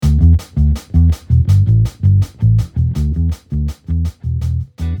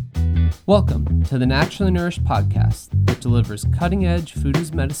Welcome to the Naturally Nourished podcast that delivers cutting-edge food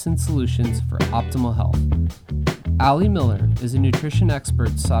as medicine solutions for optimal health. Ali Miller is a nutrition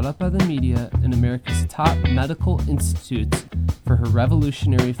expert sought out by the media and America's top medical institutes for her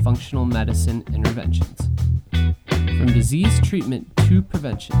revolutionary functional medicine interventions. From disease treatment to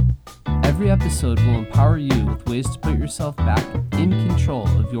prevention, every episode will empower you with ways to put yourself back in control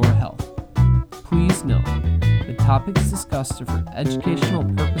of your health. Please note, the topics discussed are for educational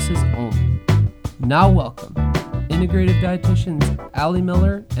purposes only. Now welcome, integrative dietitians Ali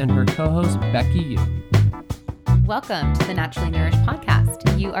Miller and her co-host Becky Yu. Welcome to the Naturally Nourished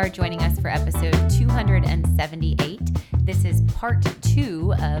podcast. You are joining us for episode 278. This is part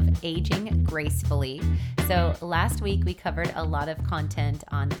 2 of Aging Gracefully. So last week we covered a lot of content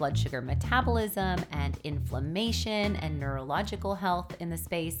on blood sugar metabolism and inflammation and neurological health in the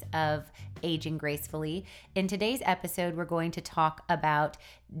space of aging gracefully. In today's episode, we're going to talk about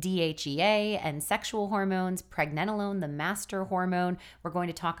DHEA and sexual hormones, pregnenolone, the master hormone. We're going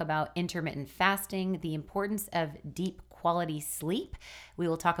to talk about intermittent fasting, the importance of deep quality sleep. We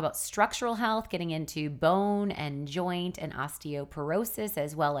will talk about structural health, getting into bone and joint and osteoporosis,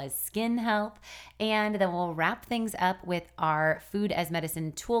 as well as skin health. And then we'll wrap things up with our food as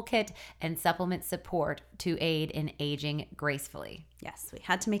medicine toolkit and supplement support to aid in aging gracefully. Yes, we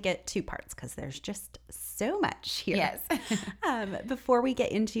had to make it 2 parts because there's just so much here. Yes. Before we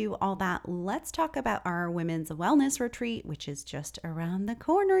get into all that, let's talk about our women's wellness retreat, which is just around the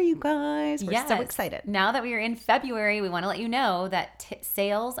corner, you guys. We're so excited. Now that we are in February, we want to let you know that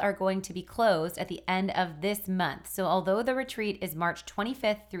sales are going to be closed at the end of this month. So although the retreat is March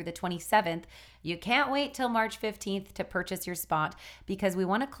 25th through the 27th, you can't wait till March 15th to purchase your spot because we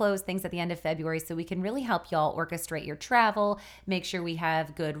want to close things at the end of February so we can really help y'all orchestrate your travel, make sure we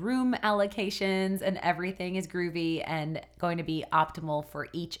have good room allocations and everything is groovy and going to be optimal for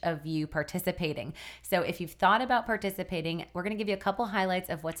each of you participating. So if you've thought about participating, we're going to give you a couple highlights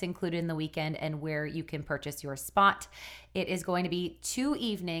of what's included in the weekend and where you can purchase your spot. It is going to be 2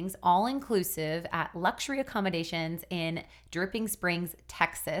 evenings, all inclusive at luxury accommodations in Dripping Springs,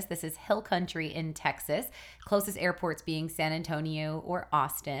 Texas. This is Hill Country in Texas, closest airports being San Antonio or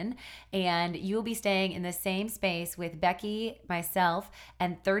Austin. And you will be staying in the same space with Becky, myself,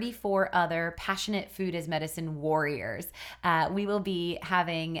 and 34 other passionate food as medicine warriors. We will be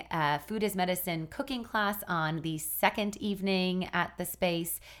having a food as medicine cooking class on the second evening at the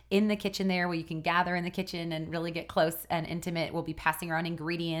space in the kitchen there where you can gather in the kitchen and really get close and intimate. We'll be passing around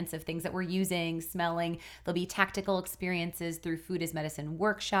ingredients of things that we're using, smelling. There'll be tactical experiences through food as medicine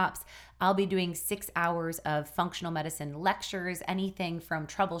workshops. I'll be doing 6 hours of functional medicine lectures, anything from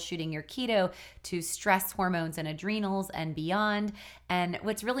troubleshooting your keto to stress hormones and adrenals and beyond. And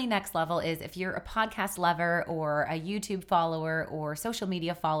what's really next level is if you're a podcast lover or a YouTube follower or social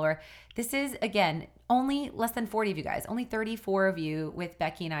media follower, this is, again, only less than 40 of you guys, only 34 of you with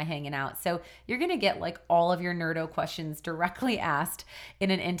Becky and I hanging out. So you're going to get like all of your nerdo questions directly asked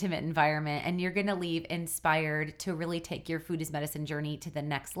in an intimate environment, and you're going to leave inspired to really take your food as medicine journey to the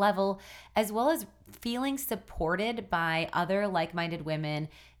next level, as well as feeling supported by other like-minded women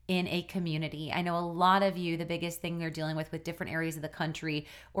in a community. I know a lot of you, the biggest thing they're dealing with different areas of the country,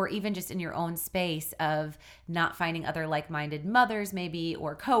 or even just in your own space of not finding other like-minded mothers maybe,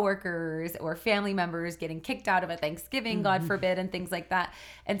 or coworkers or family members getting kicked out of a Thanksgiving, God forbid, and things like that.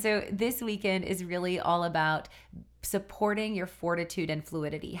 And so this weekend is really all about supporting your fortitude and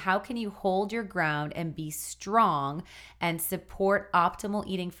fluidity. How can you hold your ground and be strong and support optimal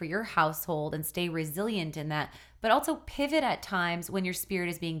eating for your household and stay resilient in that, but also pivot at times when your spirit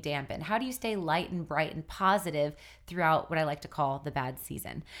is being dampened? How do you stay light and bright and positive throughout what I like to call the bad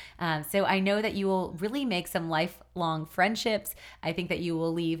season? So I know that you will really make some lifelong friendships. I think that you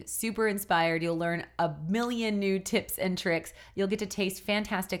will leave super inspired. You'll learn a million new tips and tricks. You'll get to taste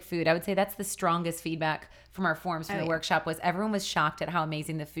fantastic food. I would say that's the strongest feedback from our forums from the workshop was everyone was shocked at how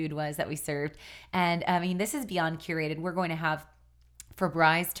amazing the food was that we served. And I mean, this is beyond curated. We're going to have, for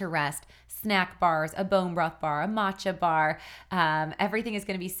Bry's to Rest, snack bars, a bone broth bar, a matcha bar. Everything is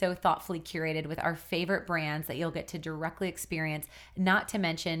going to be so thoughtfully curated with our favorite brands that you'll get to directly experience, not to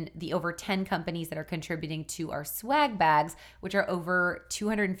mention the over 10 companies that are contributing to our swag bags, which are over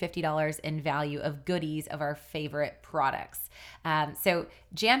 $250 in value of goodies of our favorite products. So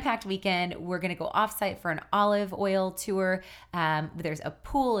jam-packed weekend. We're going to go off-site for an olive oil tour. There's a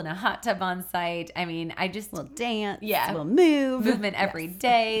pool and a hot tub on site. I mean, we'll dance. Yeah. We'll move. Movement every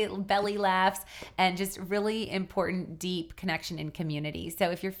day, belly laughs, and just really important, deep connection in community. So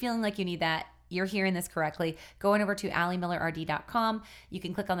if you're feeling like you need that, you're hearing this correctly. Going over to AllieMillerRD.com, you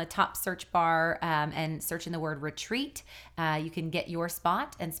can click on the top search bar and search in the word retreat. You can get your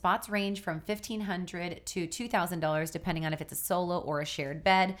spot, and spots range from $1,500 to $2,000 depending on if it's a solo or a shared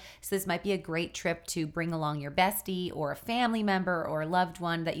bed. So this might be a great trip to bring along your bestie or a family member or a loved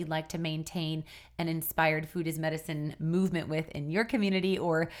one that you'd like to maintain an inspired food is medicine movement with in your community,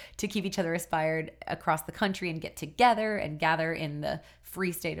 or to keep each other inspired across the country and get together and gather in the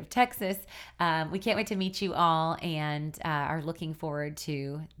free state of Texas. We can't wait to meet you all and are looking forward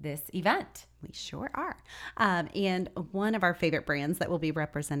to this event. We sure are. And one of our favorite brands that will be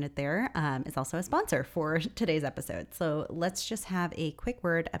represented there is also a sponsor for today's episode. So let's just have a quick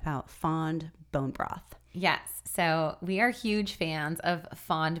word about Fond Bone Broth. Yes. So we are huge fans of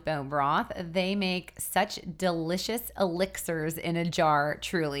Fond Bone Broth. They make such delicious elixirs in a jar,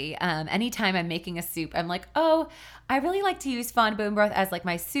 truly. Anytime I'm making a soup, I'm like, oh, I really like to use Fond Bone Broth as like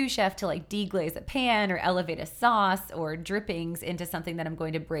my sous chef to like deglaze a pan or elevate a sauce or drippings into something that I'm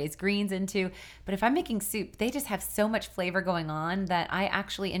going to braise greens into. But if I'm making soup, they just have so much flavor going on that I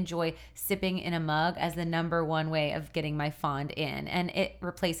actually enjoy sipping in a mug as the number one way of getting my fond in. And it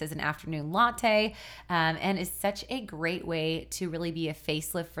replaces an afternoon latte and is such a great way to really be a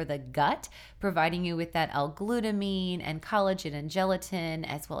facelift for the gut, providing you with that L-glutamine and collagen and gelatin,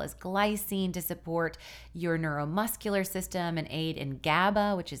 as well as glycine to support your neuromuscular system and aid in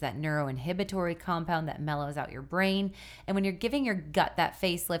GABA, which is that neuroinhibitory compound that mellows out your brain. And when you're giving your gut that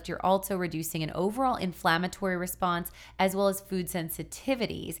facelift, you're also reducing an overall inflammatory response as well as food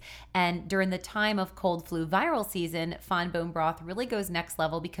sensitivities. And during the time of cold flu viral season, Fond Bone Broth really goes next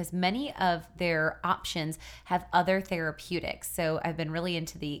level because many of their options have other therapeutics. So I've been really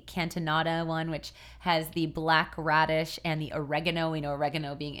into the Cantonada one, which has the black radish and the oregano, we know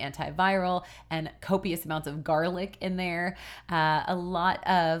oregano being antiviral, and copious amounts of garlic in there. A lot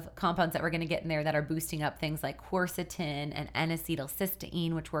of compounds that we're going to get in there that are boosting up things like quercetin and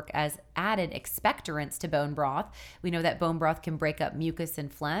N-acetylcysteine, which work as added expectorants to bone broth. We know that bone broth can break up mucus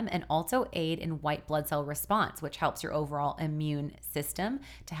and phlegm and also aid in white blood cell response, which helps your overall immune system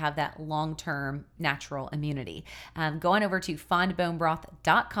to have that long-term natural immunity. Go on over to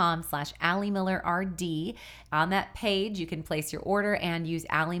fondbonebroth.com/AllieMillerRD. On that page, you can place your order and use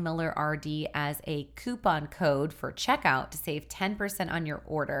AllieMillerRD as a coupon code for checkout to save 10% on your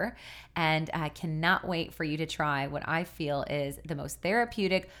order. And I cannot wait for you to try what I feel is the most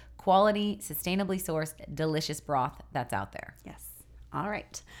therapeutic, quality, sustainably sourced, delicious broth that's out there. Yes. All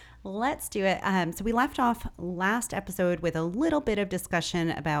right. Let's do it. So we left off last episode with a little bit of discussion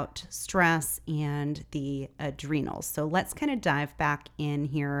about stress and the adrenals. So let's kind of dive back in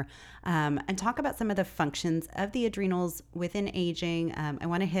here and talk about some of the functions of the adrenals within aging. I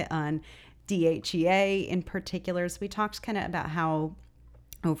want to hit on DHEA in particular. So we talked kind of about how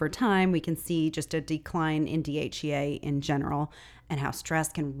over time we can see just a decline in DHEA in general, and how stress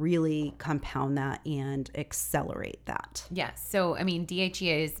can really compound that and accelerate that. Yes. So, I mean,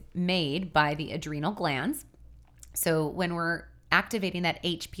 DHEA is made by the adrenal glands. So when we're activating that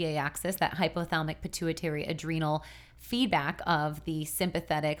HPA axis, that hypothalamic pituitary adrenal feedback of the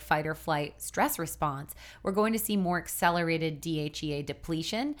sympathetic fight or flight stress response, we're going to see more accelerated DHEA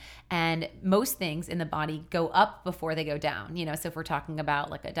depletion. And most things in the body go up before they go down. You know, so if we're talking about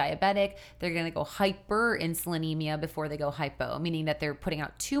like a diabetic, they're going to go hyperinsulinemia before they go hypo, meaning that they're putting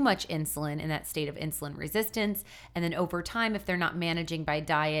out too much insulin in that state of insulin resistance. And then over time, if they're not managing by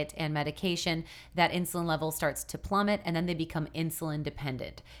diet and medication, that insulin level starts to plummet and then they become insulin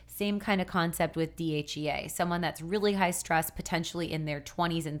dependent. Same kind of concept with DHEA. Someone that's really high stress, potentially in their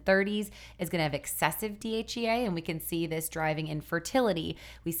 20s and 30s, is going to have excessive DHEA, and we can see this driving infertility.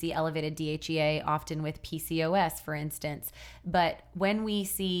 We see elevated DHEA often with PCOS, for instance. But when we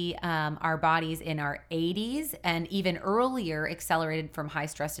see our bodies in our 80s and even earlier accelerated from high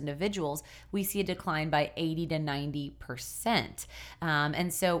stress individuals, we see a decline by 80 to 90%.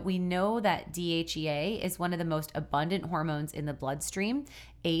 And so we know that DHEA is one of the most abundant hormones in the bloodstream.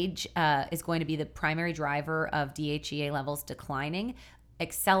 Age is going to be the primary driver of DHEA levels declining,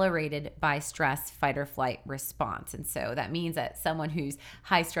 accelerated by stress, fight or flight response. And so that means that someone who's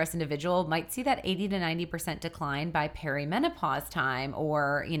high stress individual might see that 80 to 90% decline by perimenopause time,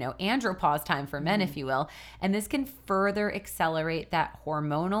 or, you know, andropause time for men, if you will. And this can further accelerate that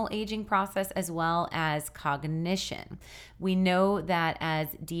hormonal aging process as well as cognition. We know that as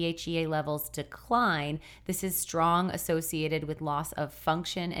DHEA levels decline, this is strong associated with loss of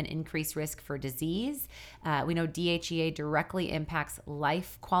function and increased risk for disease. We know DHEA directly impacts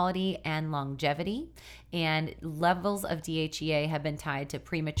life quality and longevity, and levels of DHEA have been tied to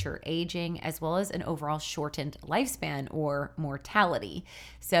premature aging as well as an overall shortened lifespan or mortality.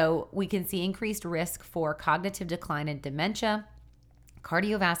 So we can see increased risk for cognitive decline and dementia,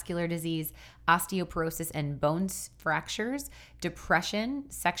 cardiovascular disease, osteoporosis and bone fractures, depression,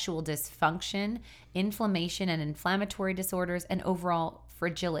 sexual dysfunction, inflammation and inflammatory disorders, and overall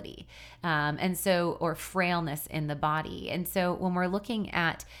fragility, or frailness in the body. And so when we're looking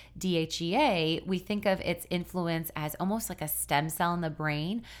at DHEA, we think of its influence as almost like a stem cell in the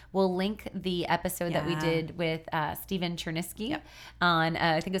brain. We'll link the episode that we did with Stephen Chernisky on,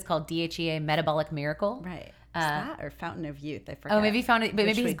 I think it's called DHEA Metabolic Miracle. Right. Is that or Fountain of Youth? I forget. Oh, maybe Fountain, but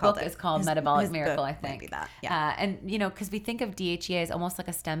maybe his book is called Metabolic Miracle, book I think. might be that. Yeah. And, because we think of DHEA as almost like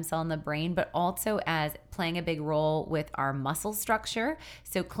a stem cell in the brain, but also as playing a big role with our muscle structure.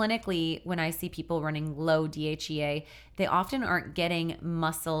 So clinically, when I see people running low DHEA, they often aren't getting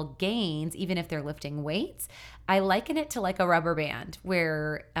muscle gains, even if they're lifting weights. I liken it to like a rubber band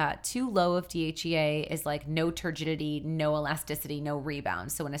where too low of DHEA is like no turgidity, no elasticity, no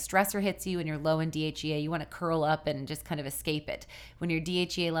rebound. So when a stressor hits you and you're low in DHEA, you want to curl up and just kind of escape it. When your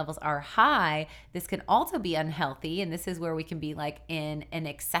DHEA levels are high, this can also be unhealthy. And this is where we can be like in an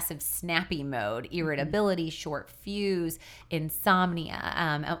excessive snappy mode, irritability, short fuse,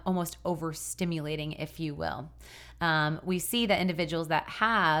 insomnia, almost overstimulating, if you will. We see that individuals that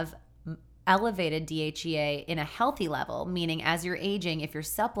have elevated DHEA in a healthy level, meaning as you're aging, if you're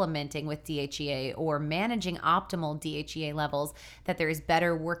supplementing with DHEA or managing optimal DHEA levels, that there is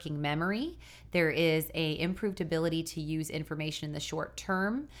better working memory, there is a improved ability to use information in the short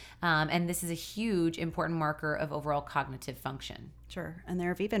term, and this is a huge important marker of overall cognitive function. Sure. And there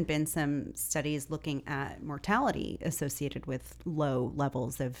have even been some studies looking at mortality associated with low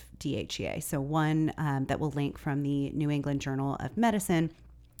levels of DHEA. So one that we'll link from the New England Journal of Medicine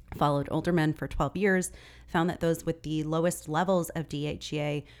followed older men for 12 years, found that those with the lowest levels of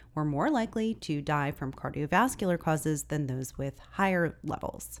DHEA were more likely to die from cardiovascular causes than those with higher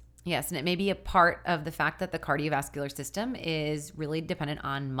levels. Yes, and it may be a part of the fact that the cardiovascular system is really dependent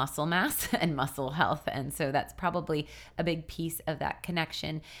on muscle mass and muscle health. And so that's probably a big piece of that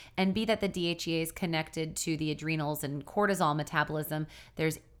connection. And be that the DHEA is connected to the adrenals and cortisol metabolism,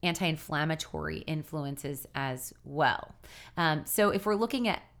 there's anti-inflammatory influences as well. So if we're looking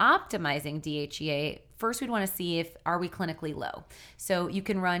at optimizing DHEA, first we'd want to see if are we clinically low. So you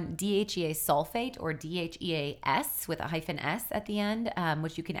can run DHEA sulfate or DHEA-S with a -S at the end,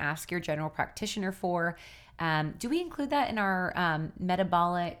 which you can ask your general practitioner for. Do we include that in our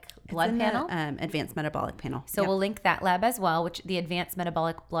metabolic blood panel? Advanced metabolic panel. So we'll link that lab as well, which the advanced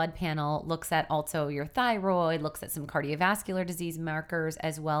metabolic blood panel looks at also your thyroid, looks at some cardiovascular disease markers,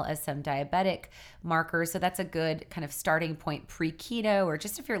 as well as some diabetic markers. So that's a good kind of starting point pre-keto, or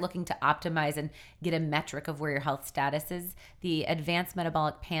just if you're looking to optimize and get a metric of where your health status is, the advanced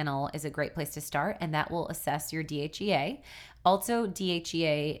metabolic panel is a great place to start, and that will assess your DHEA. Also,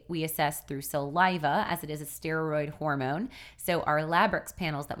 DHEA we assess through saliva, as it is a steroid hormone. So our Labrix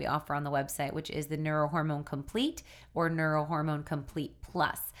panels that we offer on the website, which is the Neurohormone Complete or Neurohormone Complete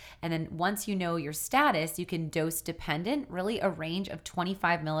Plus. And then once you know your status, you can dose dependent, really a range of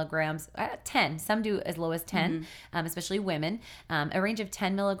 25 milligrams, 10. Some do as low as 10, especially women. A range of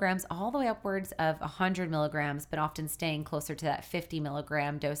 10 milligrams all the way upwards of 100 milligrams, but often staying closer to that 50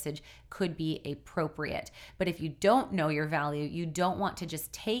 milligram dosage could be appropriate. But if you don't know your value, you don't want to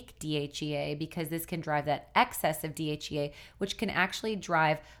just take DHEA, because this can drive that excess of DHEA, which can actually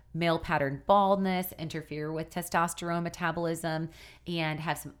drive male pattern baldness, interfere with testosterone metabolism, and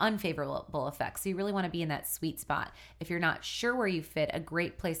have some unfavorable effects. So you really want to be in that sweet spot. If you're not sure where you fit, a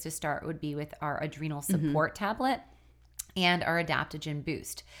great place to start would be with our adrenal support tablet and our adaptogen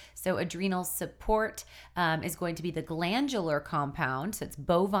boost. So adrenal support is going to be the glandular compound. So it's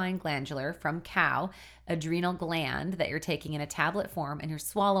bovine glandular from cow, adrenal gland that you're taking in a tablet form and you're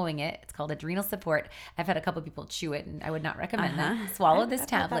swallowing it. It's called adrenal support. I've had a couple people chew it, and I would not recommend that. Swallow this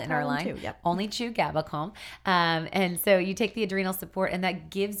tablet in our line. Yep. Only chew Gabacom. And so you take the adrenal support, and that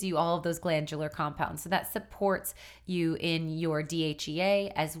gives you all of those glandular compounds. So that supports you in your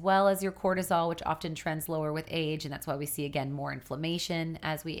DHEA as well as your cortisol, which often trends lower with age. And that's why we see, again, more inflammation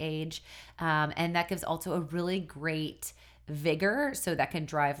as we age. And that gives also a really great vigor, so that can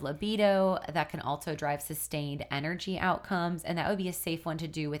drive libido, that can also drive sustained energy outcomes, and that would be a safe one to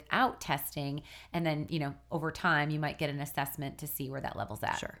do without testing. And then, over time you might get an assessment to see where that level's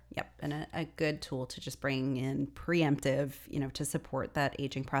at. Sure. Yep. And a good tool to just bring in preemptive, to support that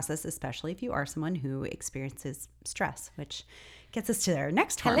aging process, especially if you are someone who experiences stress, which gets us to our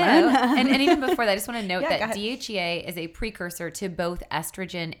next Hello. hormone. and even before that, I just want to note Yeah, that DHEA is a precursor to both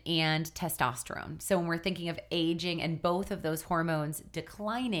estrogen and testosterone. So when we're thinking of aging and both of those hormones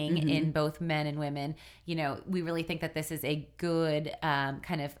declining in both men and women, you know, we really think that this is a good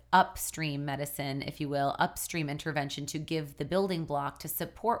kind of upstream medicine, if you will, upstream intervention to give the building block to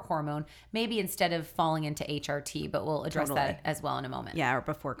support hormone, maybe instead of falling into HRT, but we'll address that as well in a moment. Yeah, or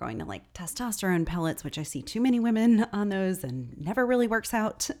before going to like testosterone pellets, which I see too many women on those and never really works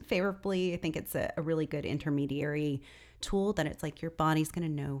out favorably. I think it's a really good intermediary tool that it's like your body's going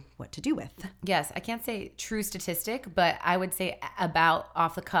to know what to do with. Yes, I can't say true statistic, but I would say about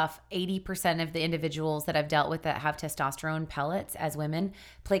off the cuff, 80% of the individuals that I've dealt with that have testosterone pellets as women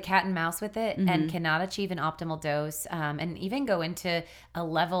play cat and mouse with it and cannot achieve an optimal dose, and even go into a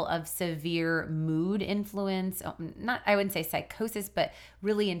level of severe mood influence. Not, I wouldn't say psychosis, but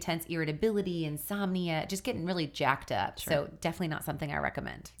really intense irritability, insomnia, just getting really jacked up. Sure. So definitely not something I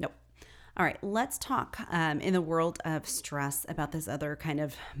recommend. Nope. All right, let's talk in the world of stress about this other kind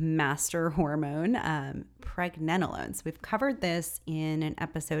of master hormone, pregnenolone. So we've covered this in an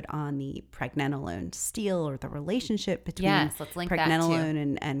episode on the pregnenolone steal, or the relationship between let's link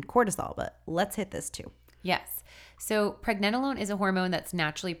pregnenolone and cortisol, but let's hit this too. Yes. So pregnenolone is a hormone that's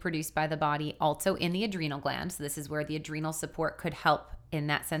naturally produced by the body, also in the adrenal gland. So this is where the adrenal support could help in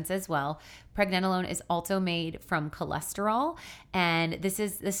that sense as well. Pregnenolone is also made from cholesterol, and this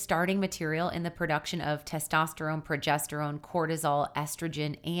is the starting material in the production of testosterone, progesterone, cortisol,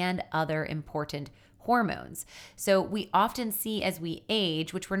 estrogen, and other important hormones. So we often see as we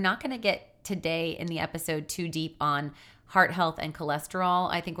age, which we're not going to get today in the episode too deep on heart health and cholesterol.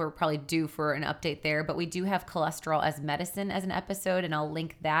 I think we're probably due for an update there, but we do have cholesterol as medicine as an episode, and I'll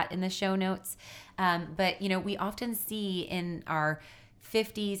link that in the show notes. But, you know, we often see in our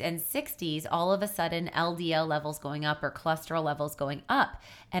 50s and 60s, all of a sudden LDL levels going up or cholesterol levels going up.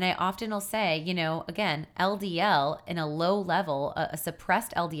 And I often will say, you know, again, LDL in a low level, a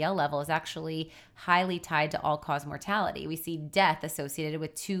suppressed LDL level is actually highly tied to all-cause mortality. We see death associated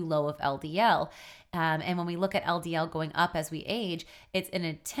with too low of LDL. And when we look at LDL going up as we age, it's an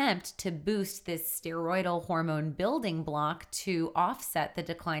attempt to boost this steroidal hormone building block to offset the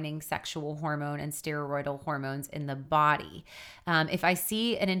declining sexual hormone and steroidal hormones in the body. If I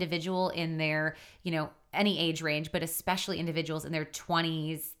see an individual in their, you know, any age range, but especially individuals in their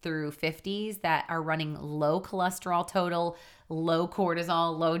 20s through 50s that are running low cholesterol total, low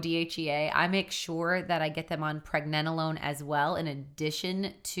cortisol, low DHEA, I make sure that I get them on pregnenolone as well, in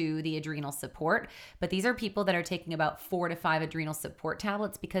addition to the adrenal support. But these are people that are taking about 4 to 5 adrenal support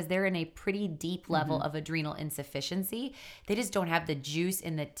tablets because they're in a pretty deep level of adrenal insufficiency. They just don't have the juice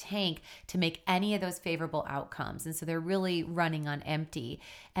in the tank to make any of those favorable outcomes. And so they're really running on empty.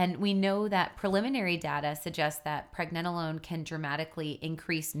 And we know that preliminary data suggests that pregnenolone can dramatically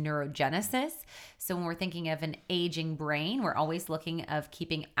increase neurogenesis. So when we're thinking of an aging brain, we're always looking of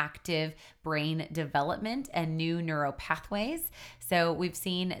keeping active brain development and new neural pathways. So we've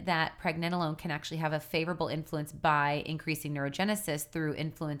seen that pregnenolone can actually have a favorable influence by increasing neurogenesis through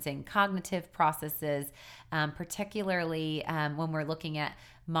influencing cognitive processes, particularly when we're looking at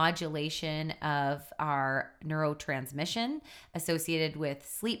modulation of our neurotransmission associated with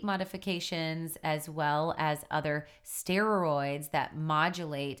sleep modifications, as well as other steroids that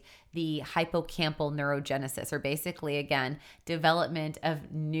modulate the hippocampal neurogenesis, or basically, again, development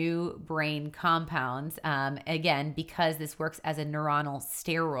of new brain compounds, again, because this works as a neuronal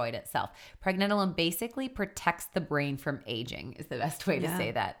steroid itself. Pregnenolone basically protects the brain from aging, is the best way to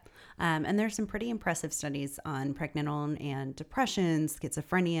say that. And there's some pretty impressive studies on pregnenolone and depression,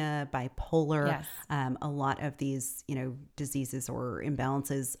 schizophrenia, bipolar, Yes. A lot of these, you know, diseases or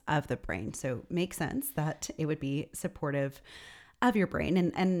imbalances of the brain. So it makes sense that it would be supportive of your brain.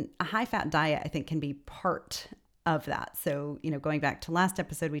 And a high-fat diet, I think, can be part of that. So, you know, going back to last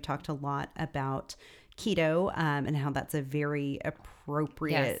episode, we talked a lot about keto and how that's a very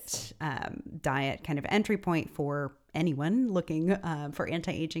appropriate diet kind of entry point for anyone looking for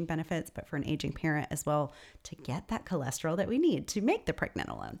anti-aging benefits, but for an aging parent as well, to get that cholesterol that we need to make the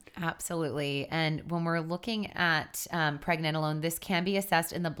pregnenolone. Absolutely. And when we're looking at pregnenolone, this can be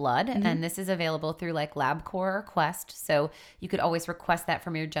assessed in the blood, and this is available through like LabCorp or Quest. So you could always request that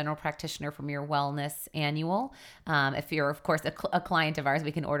from your general practitioner from your wellness annual. If you're, of course, a client of ours,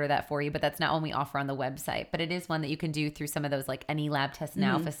 we can order that for you, but that's not one we offer on the website. But it is one that you can do through some of those like any lab test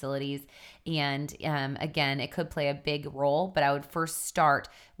now facilities. And again, it could play a big role, but I would first start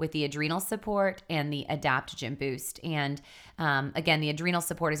with the adrenal support and the adaptogen boost. And again, the adrenal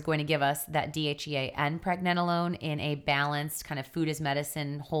support is going to give us that DHEA and pregnenolone in a balanced kind of food as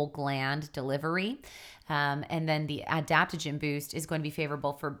medicine, whole gland delivery. And then the adaptogen boost is going to be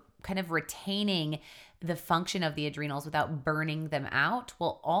favorable for kind of retaining the function of the adrenals without burning them out,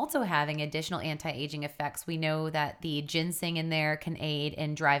 while also having additional anti-aging effects. We know that the ginseng in there can aid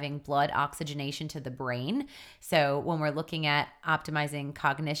in driving blood oxygenation to the brain. So when we're looking at optimizing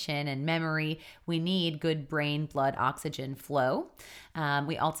cognition and memory, we need good brain blood oxygen flow.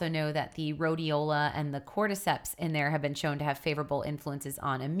 We also know that the rhodiola and the cordyceps in there have been shown to have favorable influences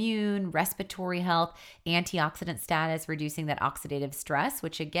on immune, respiratory health, antioxidant status, reducing that oxidative stress,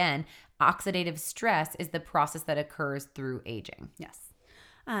 which again, oxidative stress is the process that occurs through aging. Yes.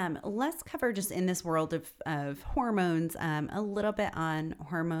 Let's cover just in this world of hormones, a little bit on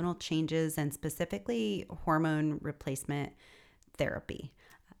hormonal changes and specifically hormone replacement therapy.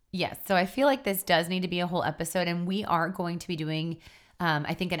 Yes. So I feel like this does need to be a whole episode, and we are going to be doing,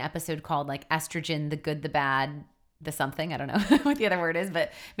 I think, an episode called like estrogen, the good, the bad, the something. I don't know what the other word is,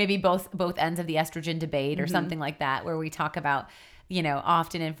 but maybe both ends of the estrogen debate or something like that, where we talk about, you know,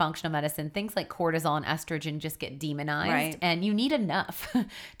 often in functional medicine, things like cortisol and estrogen just get demonized, right, and you need enough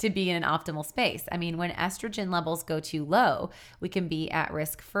to be in an optimal space. I mean, when estrogen levels go too low, we can be at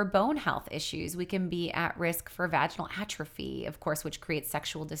risk for bone health issues. We can be at risk for vaginal atrophy, of course, which creates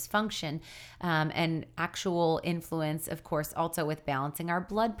sexual dysfunction, and actual influence, of course, also with balancing our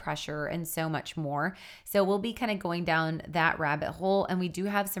blood pressure and so much more. So we'll be kind of going down that rabbit hole, and we do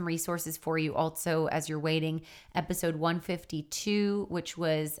have some resources for you also as you're waiting. Episode 152, which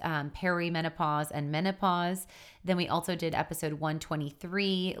was perimenopause and menopause. Then we also did episode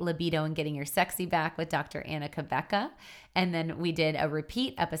 123, libido and getting your sexy back, with Dr. Anna Cabeca. And then we did a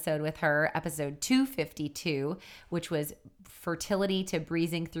repeat episode with her, episode 252, which was fertility to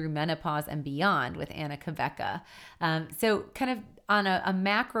breezing through menopause and beyond, with Anna Cabeca. So kind of on a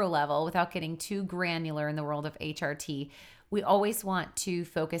macro level, without getting too granular in the world of HRT, we always want to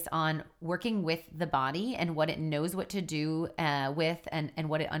focus on working with the body and what it knows what to do with, and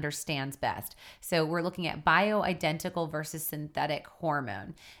what it understands best. So we're looking at bioidentical versus synthetic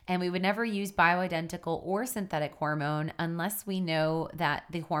hormone. And we would never use bioidentical or synthetic hormone unless we know that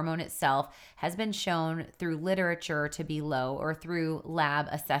the hormone itself has been shown through literature to be low or through lab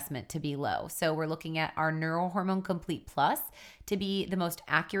assessment to be low. So we're looking at our Neurohormone Complete Plus to be the most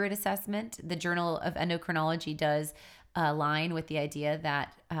accurate assessment. The Journal of Endocrinology does align with the idea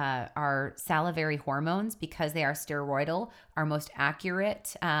that our salivary hormones, because they are steroidal, are most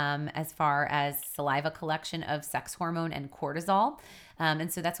accurate as far as saliva collection of sex hormone and cortisol.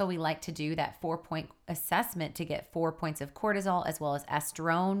 And so that's why we like to do that 4-point assessment to get 4 points of cortisol, as well as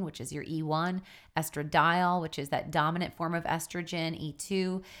estrone, which is your E1, estradiol, which is that dominant form of estrogen,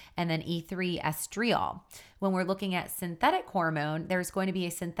 E2, and then E3, estriol. When we're looking at synthetic hormone, there's going to be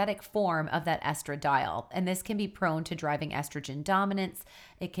a synthetic form of that estradiol, and this can be prone to driving estrogen dominance.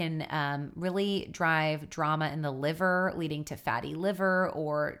 It can really drive drama in the liver, leading to fatty liver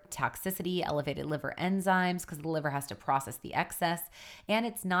or toxicity, elevated liver enzymes, because the liver has to process the excess, and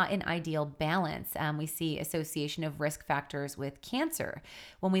it's not an ideal balance. We see association of risk factors with cancer.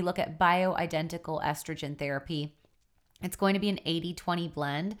 When we look at bioidentical estrogen therapy, it's going to be an 80-20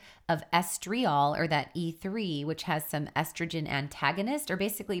 blend of estriol, or that E3, which has some estrogen antagonist, or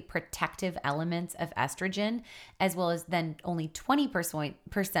basically protective elements of estrogen, as well as then only 20%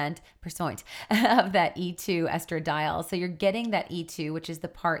 of that E2 estradiol. So you're getting that E2, which is the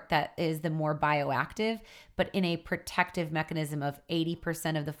part that is the more bioactive, but in a protective mechanism of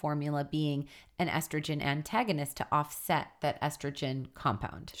 80% of the formula being an estrogen antagonist to offset that estrogen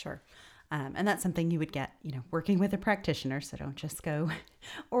compound. Sure. And that's something you would get, working with a practitioner. So don't just go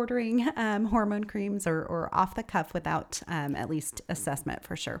ordering hormone creams or off the cuff without at least assessment,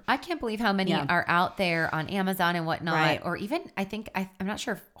 for sure. I can't believe how many are out there on Amazon and whatnot, right. Or even I'm not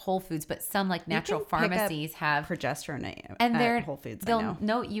sure if Whole Foods, but some like natural pharmacies have progesterone, and they're Whole Foods. They'll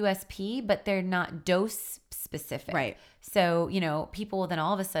note USP, but they're not dose specific. Right. So, people will then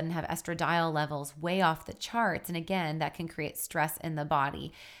all of a sudden have estradiol levels way off the charts. And again, that can create stress in the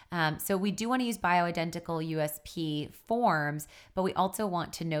body. So we do want to use bioidentical USP forms, but we also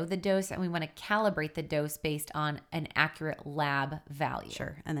want to know the dose, and we want to calibrate the dose based on an accurate lab value.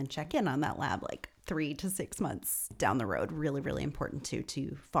 Sure. And then check in on that lab like 3 to 6 months down the road. Really, really important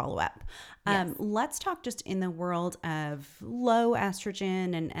to follow up. Yes. Let's talk just in the world of low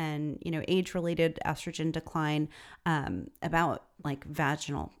estrogen and age-related estrogen decline, about like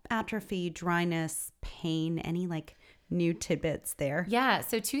vaginal atrophy, dryness, pain, any like new tidbits there. Yeah.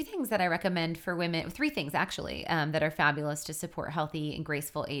 So 2 things that I recommend for women, 3 things actually, that are fabulous to support healthy and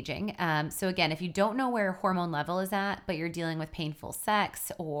graceful aging. So again, if you don't know where hormone level is at, but you're dealing with painful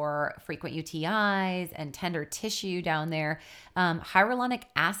sex or frequent UTIs and tender tissue down there, hyaluronic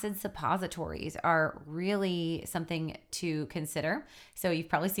acid suppositories are really something to consider. So you've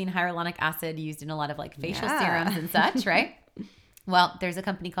probably seen hyaluronic acid used in a lot of like facial serums and such, right? Well, there's a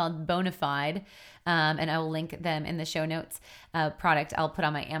company called Bonafide, and I will link them in the show notes. Product I'll put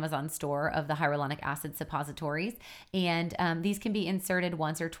on my Amazon store of the hyaluronic acid suppositories. And these can be inserted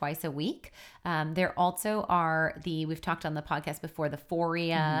once or twice a week. There also are we've talked on the podcast before, the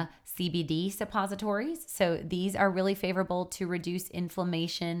Foria CBD suppositories. So these are really favorable to reduce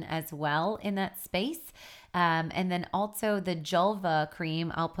inflammation as well in that space. And then also the Julva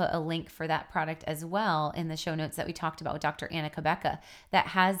cream, I'll put a link for that product as well in the show notes that we talked about with Dr. Anna Kabeka, that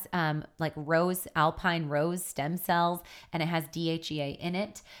has like alpine rose stem cells, and it has DHEA in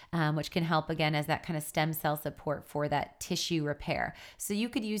it, which can help again as that kind of stem cell support for that tissue repair. So you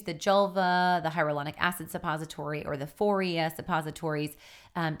could use the Julva, the hyaluronic acid suppository, or the Foria suppositories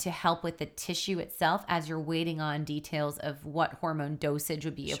to help with the tissue itself as you're waiting on details of what hormone dosage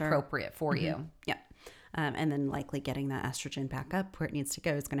would be appropriate for you. Yeah. And then likely getting that estrogen back up where it needs to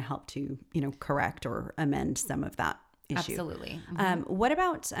go is going to help to, correct or amend some of that issue. Absolutely. What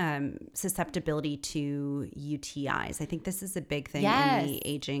about susceptibility to UTIs? I think this is a big thing Yes. in the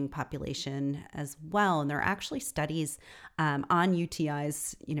aging population as well. And there are actually studies on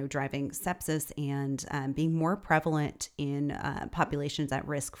UTIs, driving sepsis and being more prevalent in populations at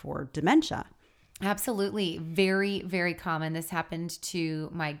risk for dementia. Absolutely. Very, very common. This happened to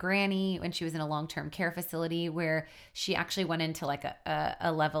my granny when she was in a long-term care facility where she actually went into like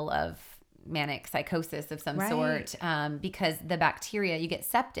a level of manic psychosis of some sort because the bacteria, you get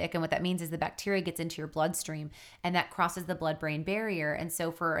septic. And what that means is the bacteria gets into your bloodstream and that crosses the blood-brain barrier. And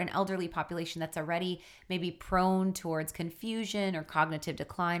so for an elderly population that's already maybe prone towards confusion or cognitive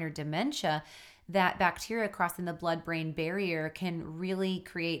decline or dementia, that bacteria crossing the blood-brain barrier can really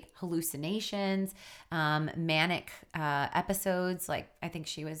create hallucinations, manic episodes. Like I think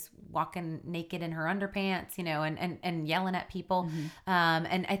she was walking naked in her underpants, and yelling at people.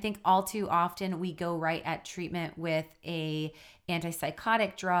 And I think all too often we go right at treatment with a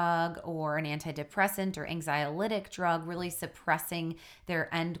antipsychotic drug or an antidepressant or anxiolytic drug, really suppressing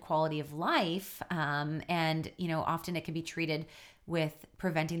their end quality of life. And often it can be treated with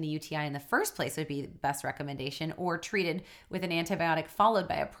preventing the UTI in the first place would be the best recommendation, or treated with an antibiotic followed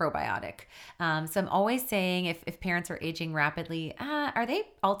by a probiotic. So I'm always saying if parents are aging rapidly, are they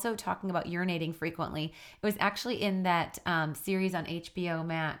also talking about urinating frequently? It was actually in that series on HBO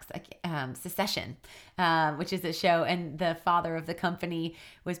Max, Succession, which is a show, and the father of the company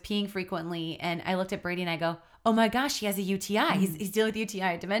was peeing frequently. And I looked at Brady and I go, oh my gosh, he has a UTI. He's dealing with UTI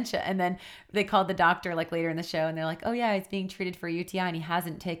and dementia. And then they called the doctor like later in the show and they're like, oh yeah, he's being treated for UTI and he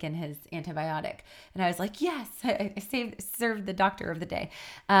hasn't taken his antibiotic. And I was like, yes, I served the doctor of the day.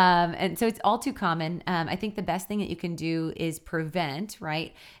 And so it's all too common. I think the best thing that you can do is prevent,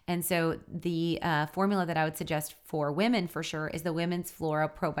 right? And so the formula that I would suggest for women for sure is the Women's Flora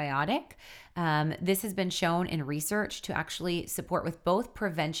probiotic. This has been shown in research to actually support with both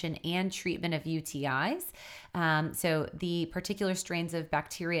prevention and treatment of UTIs. So the particular strains of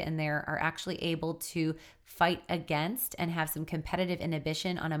bacteria in there are actually able to fight against and have some competitive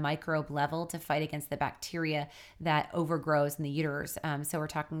inhibition on a microbe level to fight against the bacteria that overgrows in the uterus. So we're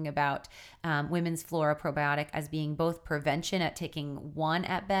talking about Women's Flora probiotic as being both prevention at taking 1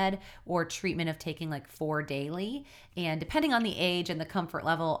 at bed or treatment of taking like 4 daily. And depending on the age and the comfort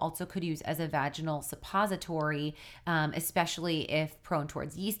level, also could use as a vaginal suppository, especially if prone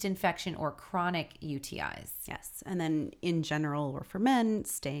towards yeast infection or chronic UTIs. Yes. And then in general, or for men,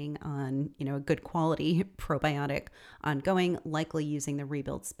 staying on, a good quality probiotic ongoing, likely using the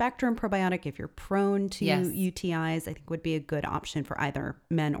Rebuild Spectrum probiotic if you're prone to UTIs, I think would be a good option for either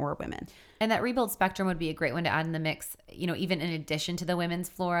men or women. And that Rebuild Spectrum would be a great one to add in the mix, even in addition to the Women's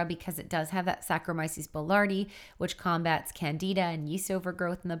Flora, because it does have that Saccharomyces boulardii, which combats candida and yeast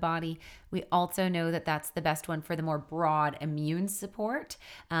overgrowth in the body. We also know that that's the best one for the more broad immune support,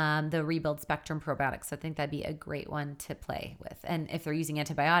 the Rebuild Spectrum probiotic. So I think that'd be a great one to play with. And if they're using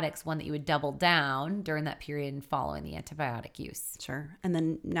antibiotics, one that you would double down during that period and following the antibiotic use. Sure. And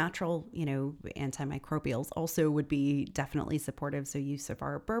then natural, antimicrobials also would be definitely supportive. So use of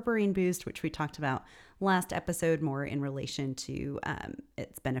our berberine boost, which we talked about last episode, more in relation to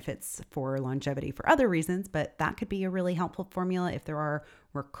its benefits for longevity for other reasons, but that could be a really helpful formula if there are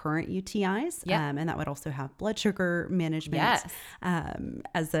recurrent UTIs. Yep. And that would also have blood sugar management Yes.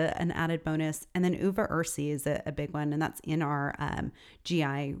 as an added bonus. And then Uva Ursi is a big one, and that's in our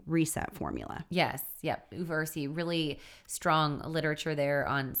GI reset formula. Yes. Yep. Uva ursi, really strong literature there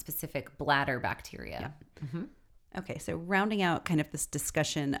on specific bladder bacteria. Mm-hmm. Okay, so rounding out kind of this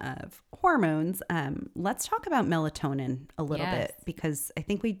discussion of hormones, let's talk about melatonin a little bit, because I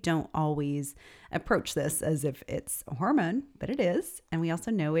think we don't always approach this as if it's a hormone, but it is. And we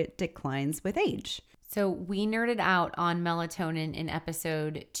also know it declines with age. So we nerded out on melatonin in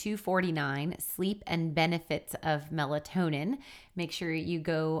episode 249, Sleep and Benefits of Melatonin. Make sure you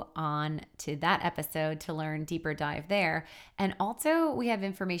go on to that episode to learn deeper dive there. And also we have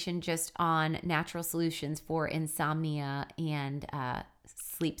information just on natural solutions for insomnia and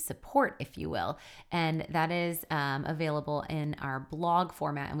sleep support, if you will. And that is available in our blog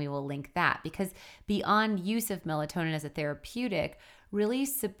format, and we will link that, because beyond use of melatonin as a therapeutic, really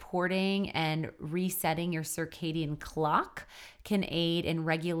supporting and resetting your circadian clock can aid in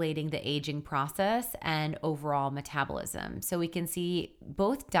regulating the aging process and overall metabolism. So we can see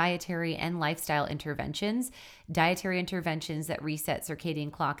both dietary and lifestyle interventions. Dietary interventions that reset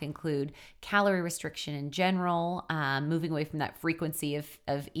circadian clock include calorie restriction in general, moving away from that frequency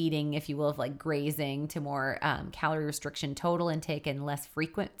of eating, if you will, of like grazing, to more calorie restriction total intake and less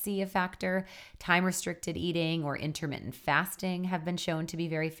frequency of factor. Time restricted eating or intermittent fasting have been shown to be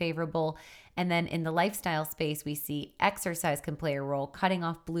very favorable. And then in the lifestyle space, we see exercise can play a role, cutting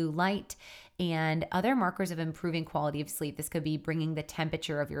off blue light and other markers of improving quality of sleep. This could be bringing the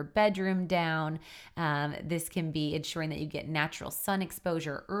temperature of your bedroom down. This can be ensuring that you get natural sun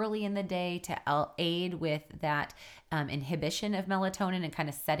exposure early in the day to aid with that inhibition of melatonin and kind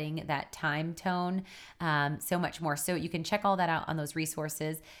of setting that time tone. So much more. So you can check all that out on those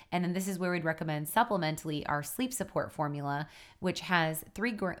resources. And then this is where we'd recommend supplementally our sleep support formula, which has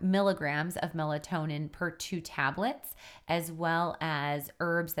 3 milligrams of melatonin per 2 tablets, as well as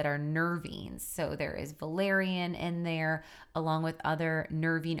herbs that are nervines. So there is valerian in there, along with other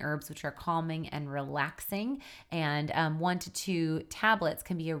nervine herbs, which are calming and relaxing. And 1 to 2 tablets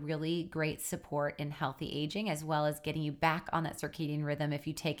can be a really great support in healthy aging, as well as getting you back on that circadian rhythm if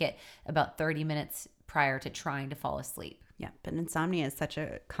you take it about 30 minutes prior to trying to fall asleep. Yeah, but insomnia is such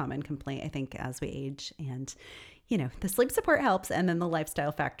a common complaint, I think, as we age. And, you know, the sleep support helps. And then the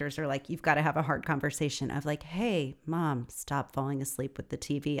lifestyle factors are like, you've got to have a hard conversation of like, hey, mom, stop falling asleep with the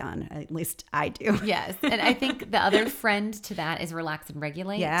TV on. At least I do. Yes. And I think the other friend to that is relax and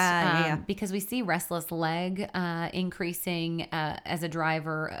regulate. Yeah. Because we see restless leg increasing as a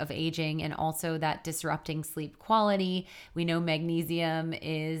driver of aging, and also that disrupting sleep quality. We know magnesium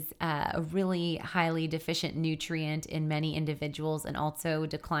is a really highly deficient nutrient in many individuals, and also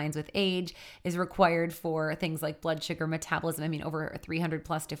declines with age, is required for things like blood sugar metabolism. I mean, over 300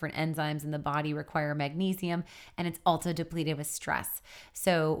 plus different enzymes in the body require magnesium, and it's also depleted with stress.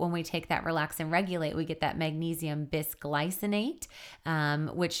 So when we take that relax and regulate, we get that magnesium bisglycinate,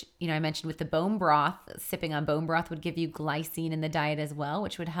 which, you know, I mentioned with the bone broth, sipping on bone broth would give you glycine in the diet as well,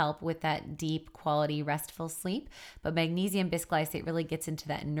 which would help with that deep quality restful sleep. But magnesium bisglycinate really gets into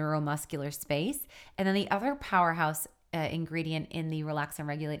that neuromuscular space. And then the other powerhouse ingredient in the relax and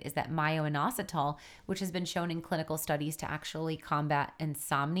regulate is that myo-inositol, which has been shown in clinical studies to actually combat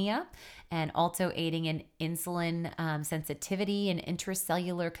insomnia, and also aiding in insulin sensitivity and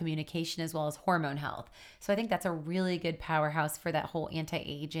intracellular communication, as well as hormone health. So I think that's a really good powerhouse for that whole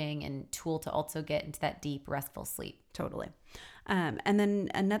anti-aging and tool to also get into that deep restful sleep. Totally. And then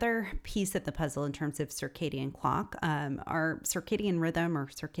another piece of the puzzle in terms of circadian clock, our circadian rhythm or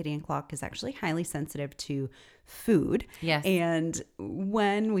circadian clock is actually highly sensitive to food. Yes. And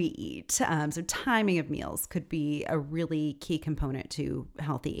when we eat, so timing of meals could be a really key component to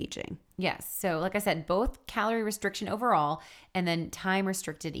healthy aging. Yes. So like I said, both calorie restriction overall and then time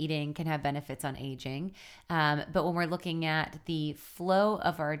restricted eating can have benefits on aging. But when we're looking at the flow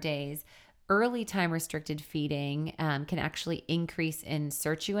of our days, early time restricted feeding can actually increase in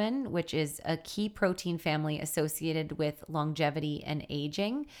sirtuin, which is a key protein family associated with longevity and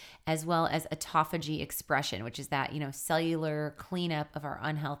aging, as well as autophagy expression, which is that, you know, cellular cleanup of our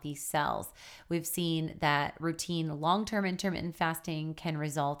unhealthy cells. We've seen that routine long-term intermittent fasting can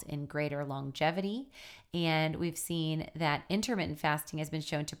result in greater longevity. And we've seen that intermittent fasting has been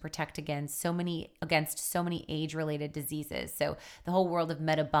shown to protect against so many age-related diseases. So the whole world of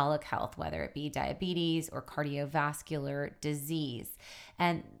metabolic health, whether it be diabetes or cardiovascular disease.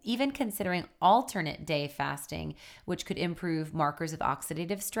 and even considering alternate day fasting, which could improve markers of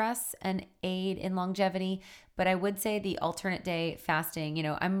oxidative stress and aid in longevity. But I would say the alternate day fasting,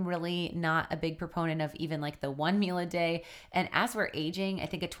 I'm really not a big proponent of even like the one meal a day. And as we're aging, I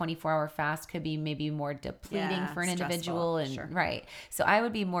think a 24-hour fast could be maybe more depleting for an individual. And sure. Right. So I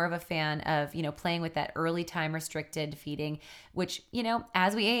would be more of a fan of, playing with that early time restricted feeding, which,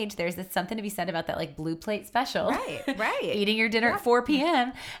 as we age, there's something to be said about that like blue plate special. Right. Eating your dinner at 4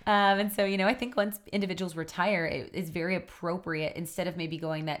 p.m. And so, I think once individuals retire, it is very appropriate instead of maybe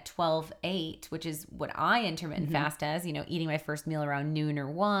going that 12-8, which is what I intermittent fast as, eating my first meal around noon or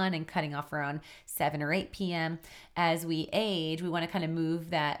 1 and cutting off around 7 or 8 p.m. As we age, we want to kind of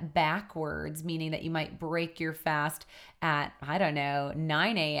move that backwards, meaning that you might break your fast at, 9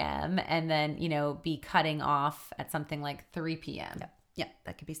 a.m. and then, be cutting off at something like 3 p.m. Yep. Yeah,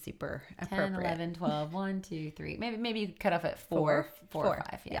 that could be super 10, appropriate. 11, 12, 1, 2, 3. Maybe you could cut off at 4 or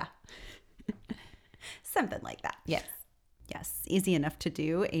 5. Yeah. Something like that. Yes. Yes, easy enough to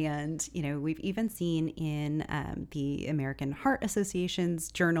do. And, we've even seen in the American Heart Association's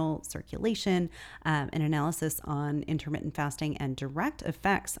journal Circulation an analysis on intermittent fasting and direct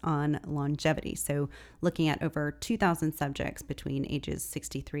effects on longevity. So looking at over 2,000 subjects between ages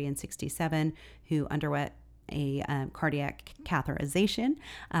 63 and 67 who underwent a cardiac catheterization.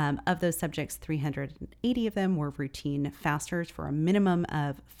 Of those subjects, 380 of them were routine fasters for a minimum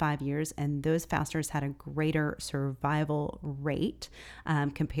of 5 years, and those fasters had a greater survival rate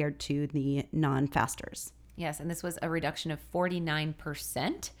compared to the non-fasters. Yes, and this was a reduction of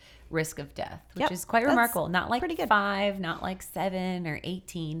 49% risk of death, which Yep, is quite that's remarkable. Not like pretty good. 5, not like 7 or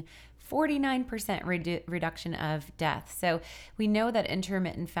 18. 49% reduction of death. So we know that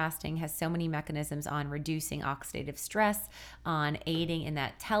intermittent fasting has so many mechanisms on reducing oxidative stress, on aiding in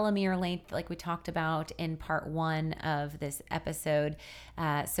that telomere length, like we talked about in part 1 of this episode.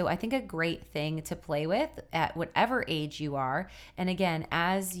 So I think a great thing to play with at whatever age you are. And again,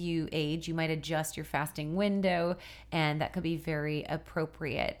 as you age, you might adjust your fasting window, and that could be very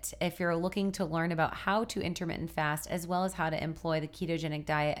appropriate. If you're looking to learn about how to intermittent fast, as well as how to employ the ketogenic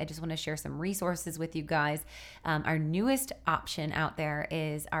diet, I just want to share some resources with you guys. Our newest option out there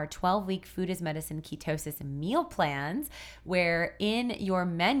is our 12-week Food as Medicine Ketosis meal plans, where in your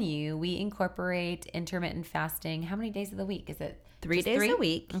menu, we incorporate intermittent fasting. How many days of the week? Is it 3 days a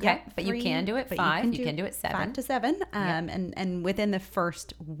week? Okay, Yep, but 3, you can do it 5. You can do it 7. 5 to 7. And within the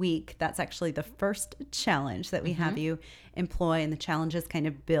first week, that's actually the first challenge that we have you employ, and the challenges kind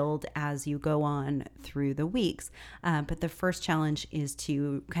of build as you go on through the weeks. But the first challenge is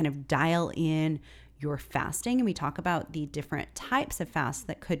to kind of dial in your fasting, and we talk about the different types of fasts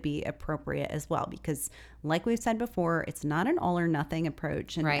that could be appropriate as well, because like we've said before, it's not an all or nothing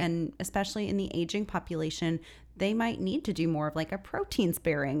approach, and, Right. and especially in the aging population, they might need to do more of like a protein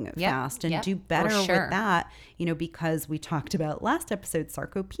sparing fast and do better sure. with that, because we talked about last episode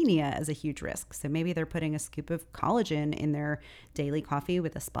sarcopenia as a huge risk. So maybe they're putting a scoop of collagen in their daily coffee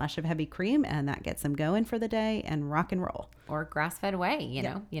with a splash of heavy cream, and that gets them going for the day and rock and roll. Or grass-fed whey, you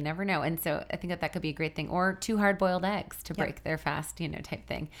know, you never know. And so I think that could be a great thing. Or 2 hard-boiled eggs to break their fast, type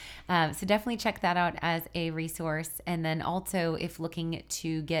thing. So definitely check that out as a resource. And then also, if looking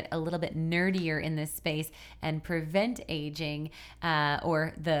to get a little bit nerdier in this space and prevent aging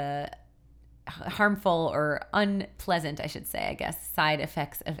or the harmful or unpleasant, I should say, I guess, side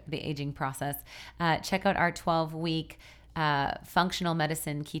effects of the aging process, check out our 12-week functional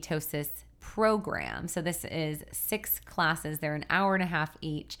medicine ketosis program. So this is 6 classes. They're an hour and a half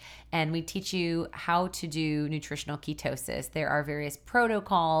each, and we teach you how to do nutritional ketosis. There are various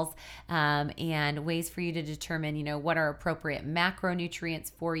protocols and ways for you to determine, what are appropriate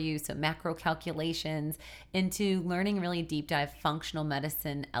macronutrients for you. So macro calculations, into learning really deep dive functional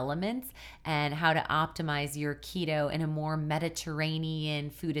medicine elements and how to optimize your keto in a more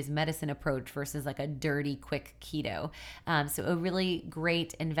Mediterranean food as medicine approach versus like a dirty, quick keto. So a really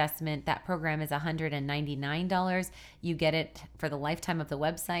great investment. That program is $199. You get it for the lifetime of the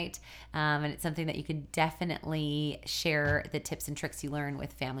website. And it's something that you can definitely share the tips and tricks you learn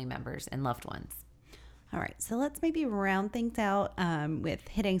with family members and loved ones. All right, so let's maybe round things out with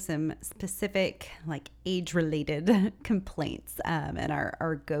hitting some specific, like age-related complaints and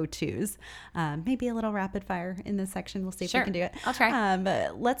our go-tos. Maybe a little rapid fire in this section. We'll see if we can do it. I'll try.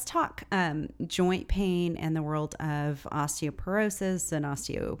 But let's talk joint pain and the world of osteoporosis and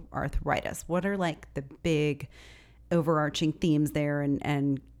osteoarthritis. What are like the big overarching themes there,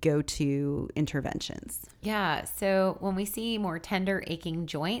 and go-to interventions? Yeah. So when we see more tender, aching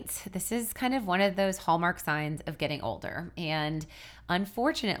joints, this is kind of one of those hallmark signs of getting older. And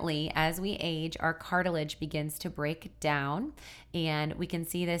unfortunately, as we age, our cartilage begins to break down, and we can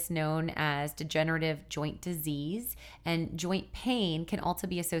see this known as degenerative joint disease. And joint pain can also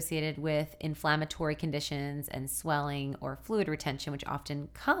be associated with inflammatory conditions and swelling or fluid retention, which often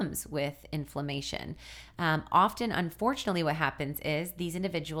comes with inflammation. Often, unfortunately, what happens is these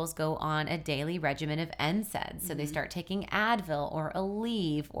individuals go on a daily regimen of NSAIDs. So they start taking Advil or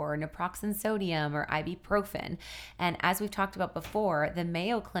Aleve or naproxen sodium or ibuprofen. And as we've talked about before, the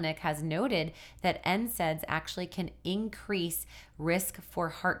Mayo Clinic has noted that NSAIDs actually can increase risk for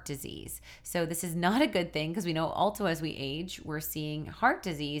heart disease. So this is not a good thing, because we know also as we age, we're seeing heart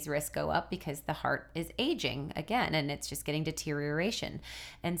disease risk go up because the heart is aging again, and it's just getting deterioration.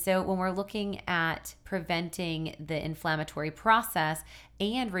 And so when we're looking at preventing the inflammatory process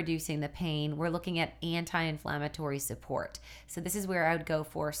and reducing the pain, we're looking at anti-inflammatory support. So this is where I would go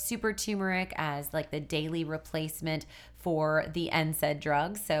for super turmeric as like the daily replacement for the NSAID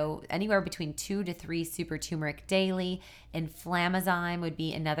drugs. So anywhere between 2 to 3 super turmeric daily. Inflammazyme would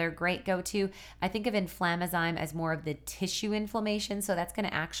be another great go-to. I think of inflammazyme as more of the tissue inflammation. So that's going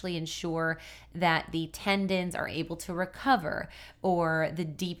to actually ensure that the tendons are able to recover, or the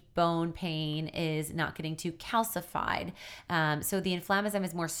deep bone pain is not getting too calcified. So the inflammazyme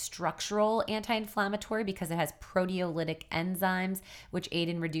is more structural anti-inflammatory because it has proteolytic enzymes, which aid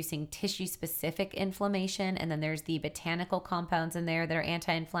in reducing tissue-specific inflammation. And then there's the botanical compounds in there that are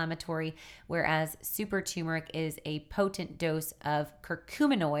anti-inflammatory, whereas super turmeric is a potent dose of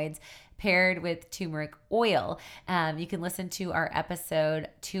curcuminoids paired with turmeric oil. You can listen to our episode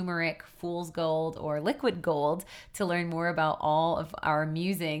Turmeric, Fool's Gold, or Liquid Gold to learn more about all of our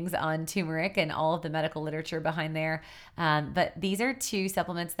musings on turmeric and all of the medical literature behind there. But these are 2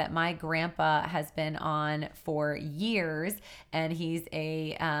 supplements that my grandpa has been on for years, and he's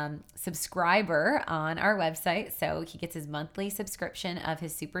a subscriber on our website. So he gets his monthly subscription of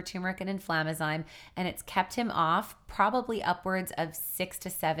his super turmeric and inflammazyme, and it's kept him off probably upwards of 6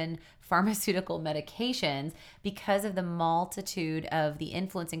 to 7 pharmaceutical medications because of the multitude of the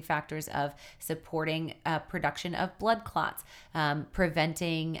influencing factors of supporting production of blood clots,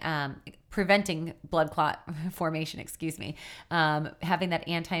 preventing blood clot formation, having that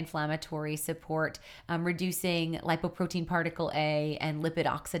anti-inflammatory support, reducing lipoprotein particle A and lipid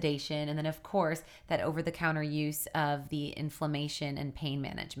oxidation, and then of course that over-the-counter use of the inflammation and pain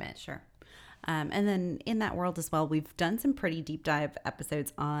management. Sure. And then in that world as well, we've done some pretty deep dive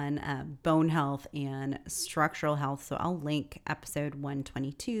episodes on bone health and structural health. So I'll link episode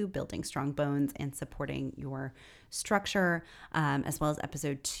 122, Building Strong Bones and Supporting Your Structure, as well as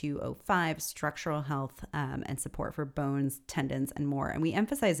episode 205, Structural Health and Support for Bones, Tendons, and More. And we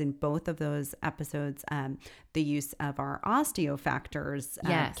emphasize in both of those episodes the use of our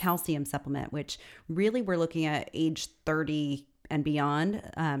OsteoFactors calcium supplement, which really we're looking at age 30 and beyond,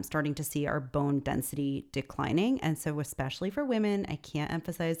 starting to see our bone density declining. And so especially for women, I can't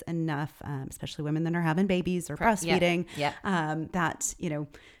emphasize enough, especially women that are having babies or breastfeeding, that, you know,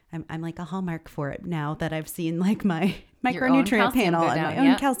 I'm like a hallmark for it now that I've seen like my micronutrient panel and my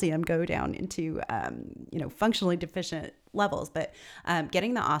own calcium go down into, functionally deficient levels. But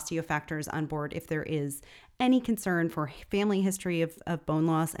getting the OsteoFactors on board, if there is any concern for family history of bone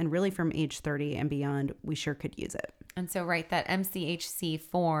loss and really from age 30 and beyond, we sure could use it. And so, right, that MCHC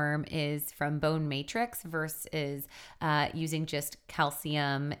form is from Bone Matrix versus using just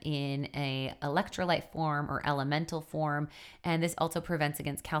calcium in a electrolyte form or elemental form. And this also prevents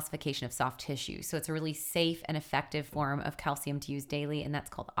against calcification of soft tissue. So it's a really safe and effective form of calcium to use daily, and that's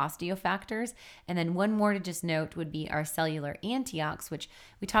called OsteoFactors. And then one more to just note would be our cellular antiox, which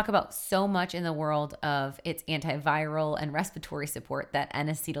we talk about so much in the world of its antiviral and respiratory support, that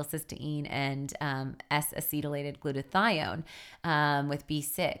N-acetylcysteine and S-acetylated glutathione with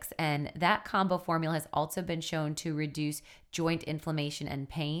B6. And that combo formula has also been shown to reduce joint inflammation and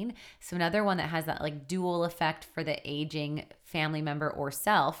pain. So another one that has that like dual effect for the aging family member or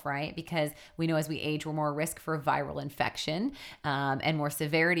self, right? Because we know as we age, we're more at risk for viral infection and more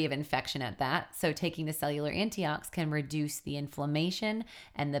severity of infection at that. So taking the cellular antiox can reduce the inflammation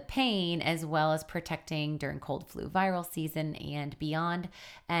and the pain, as well as protecting during cold flu viral season and beyond.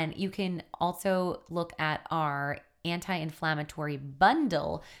 And you can also look at our anti-inflammatory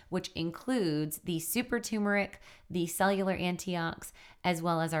bundle, which includes the super turmeric, the cellular antiox, as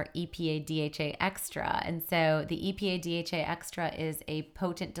well as our EPA DHA Extra. And so the EPA DHA Extra is a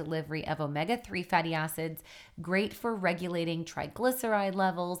potent delivery of omega-3 fatty acids, great for regulating triglyceride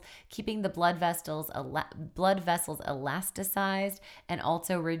levels, keeping the blood vessels elasticized, and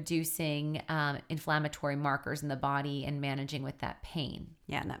also reducing inflammatory markers in the body and managing with that pain.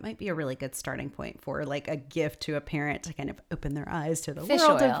 Yeah, and that might be a really good starting point for like a gift to a parent to kind of open their eyes to the Fish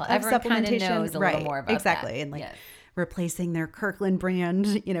world oil. of Everyone kind of supplementation. knows a little more about exactly. that. And like Yes. replacing their Kirkland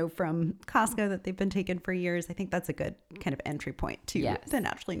brand, from Costco that they've been taking for years. I think that's a good kind of entry point to Yes. the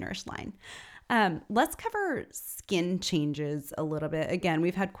Naturally Nourished line. Let's cover skin changes a little bit. Again,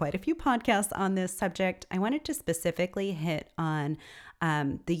 we've had quite a few podcasts on this subject. I wanted to specifically hit on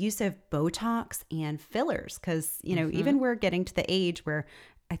the use of Botox and fillers because, even we're getting to the age where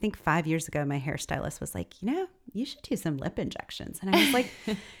I think 5 years ago, my hairstylist was like, you should do some lip injections. And I was like,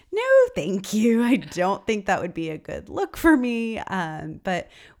 no, thank you. I don't think that would be a good look for me. But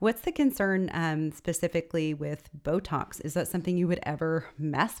what's the concern specifically with Botox? Is that something you would ever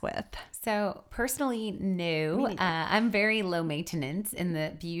mess with? So personally, no. I'm very low maintenance in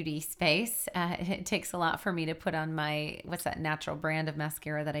the beauty space. It takes a lot for me to put on what's that natural brand of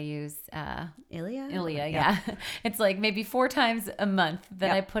mascara that I use? Ilia, yeah. It's like maybe 4 times a month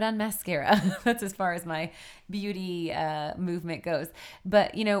that I put on mascara. That's as far as my beauty movement goes.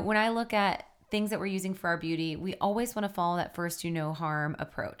 But, when I look at things that we're using for our beauty, we always want to follow that first do no harm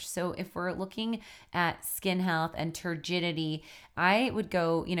approach. So if we're looking at skin health and turgidity, I would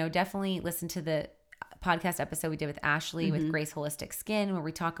go, definitely listen to the podcast episode we did with Ashley with Grace Holistic Skin, where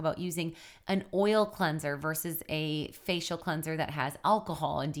we talk about using an oil cleanser versus a facial cleanser that has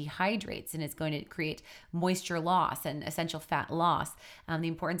alcohol and dehydrates and is going to create moisture loss and essential fat loss. The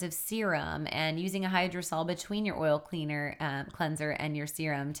importance of serum and using a hydrosol between your oil cleanser and your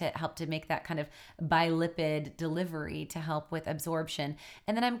serum to help to make that kind of bilipid delivery to help with absorption.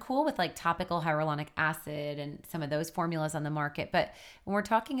 And then I'm cool with like topical hyaluronic acid and some of those formulas on the market. But when we're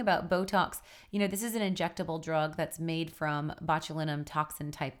talking about Botox, this is an injectable drug that's made from botulinum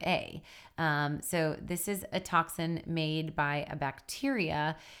toxin type A. So this is a toxin made by a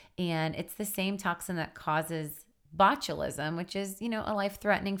bacteria, and it's the same toxin that causes botulism, which is, a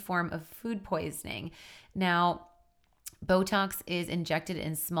life-threatening form of food poisoning. Now, Botox is injected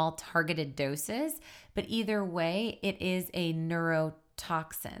in small targeted doses, but either way, it is a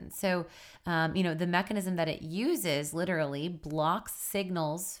neurotoxin. So, the mechanism that it uses literally blocks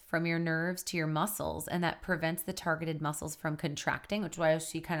signals from your nerves to your muscles, and that prevents the targeted muscles from contracting, which is why I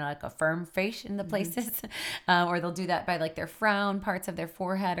see kind of like a firm face in the places, or they'll do that by like their frown parts of their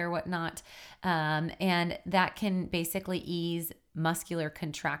forehead or whatnot. And that can basically ease muscular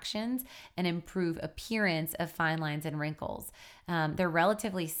contractions and improve appearance of fine lines and wrinkles. They're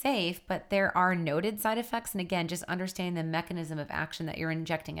relatively safe, but there are noted side effects. And again, just understanding the mechanism of action that you're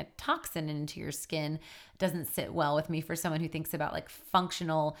injecting a toxin into your skin doesn't sit well with me for someone who thinks about like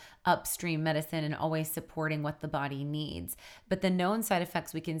functional upstream medicine and always supporting what the body needs. But the known side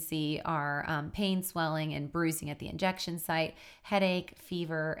effects we can see are pain, swelling, and bruising at the injection site, headache,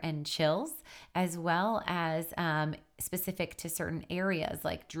 fever, and chills, as well as specific to certain areas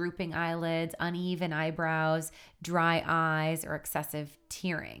like drooping eyelids, uneven eyebrows, dry eyes, or excessive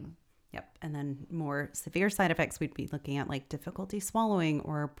tearing. Yep. And then more severe side effects, we'd be looking at like difficulty swallowing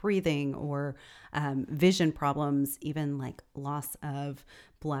or breathing or vision problems, even like loss of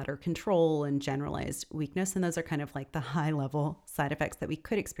bladder control and generalized weakness. And those are kind of like the high level side effects that we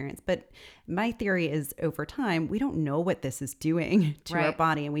could experience. But my theory is over time, we don't know what this is doing to our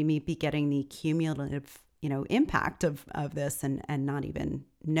body, and we may be getting the cumulative impact of this and not even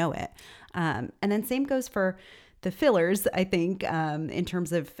know it. And then same goes for the fillers, I think, in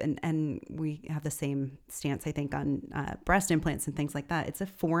terms of, and we have the same stance, I think, on breast implants and things like that. It's a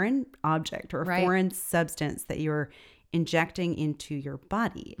foreign object or a foreign substance that you're injecting into your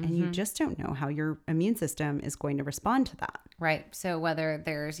body, and you just don't know how your immune system is going to respond to that. Right. So whether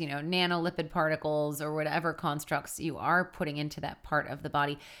there's, nanolipid particles or whatever constructs you are putting into that part of the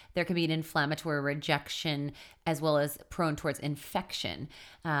body, there can be an inflammatory rejection as well as prone towards infection.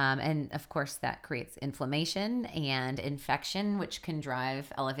 And of course, that creates inflammation and infection, which can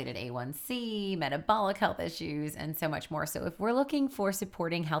drive elevated A1C, metabolic health issues, and so much more. So if we're looking for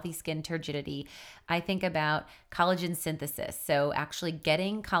supporting healthy skin turgidity, I think about collagen synthesis. So actually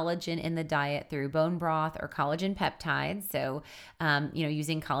getting collagen in the diet through bone broth or collagen peptides. So,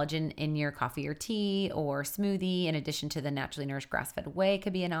 using collagen in your coffee or tea or smoothie, in addition to the naturally nourished grass-fed whey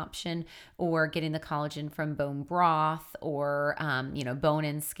could be an option, or getting the collagen from bone broth or, bone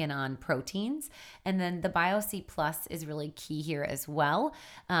and skin on proteins. And then the BioC Plus is really key here as well.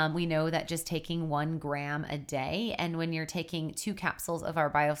 We know that just taking 1 gram a day, and when you're taking 2 capsules of our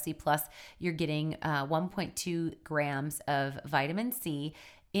BioC Plus, you're getting 1.2 grams of vitamin C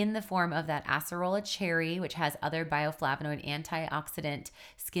in the form of that acerola cherry, which has other bioflavonoid antioxidant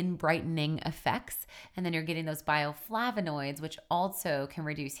skin brightening effects. And then you're getting those bioflavonoids, which also can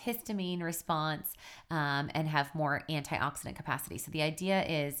reduce histamine response and have more antioxidant capacity. So the idea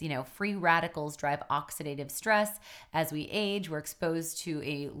is, free radicals drive oxidative stress. As we age, we're exposed to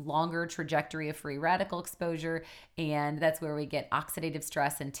a longer trajectory of free radical exposure, and that's where we get oxidative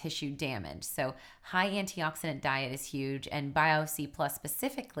stress and tissue damage. So high antioxidant diet is huge, and BioC Plus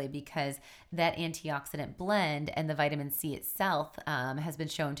specifically, because that antioxidant blend and the vitamin C itself has been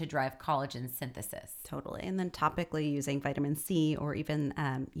shown to drive collagen synthesis. Totally. And then topically using vitamin C, or even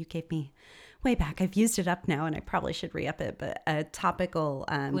you gave me way back. I've used it up now and I probably should re-up it, but a topical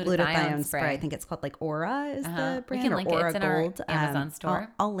glutathione spray. I think it's called Aura is the brand. We can link Aura it. It's Gold. In our Amazon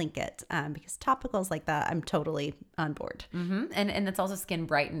store. I'll link it because topicals like that, I'm totally on board. Mm-hmm. And it's also skin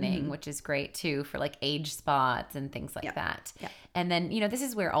brightening, which is great too for like age spots and things like that. Yeah. And then, this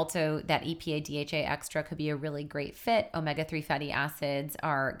is where also that EPA DHA extra could be a really great fit. Omega-3 fatty acids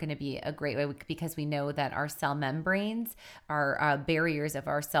are going to be a great way because we know that our cell membranes, our barriers of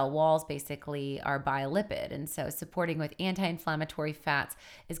our cell walls basically are biolipid. And so supporting with anti-inflammatory fats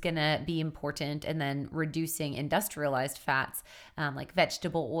is going to be important. And then reducing industrialized fats like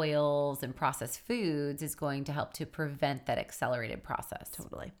vegetable oils and processed foods is going to help to prevent that accelerated process.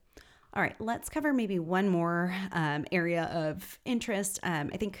 Totally. All right, let's cover maybe one more area of interest. I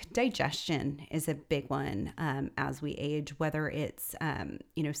think digestion is a big one as we age, whether it's,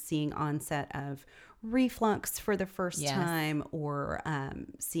 seeing onset of reflux for the first time, or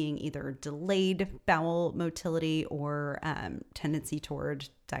seeing either delayed bowel motility or tendency toward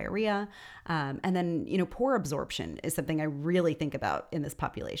diarrhea. And then, poor absorption is something I really think about in this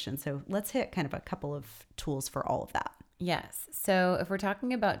population. So let's hit kind of a couple of tools for all of that. Yes. So if we're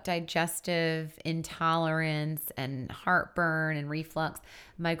talking about digestive intolerance and heartburn and reflux,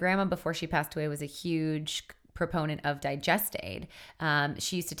 my grandma, before she passed away, was a huge proponent of Digestaid.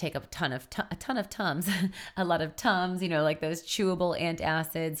 She used to take a ton of Tums, a lot of Tums, like those chewable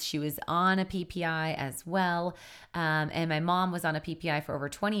antacids. She was on a PPI as well. And my mom was on a PPI for over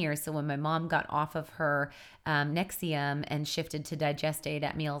 20 years. So when my mom got off of her Nexium and shifted to Digestaid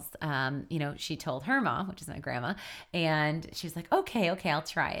at meals, she told her mom, which is my grandma, and she was like, okay, I'll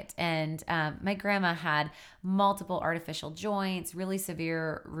try it. And my grandma had multiple artificial joints, really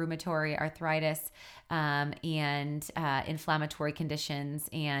severe rheumatoid arthritis, and inflammatory conditions.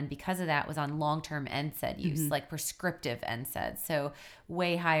 And because of that was on long-term NSAID use, like prescriptive NSAIDs. So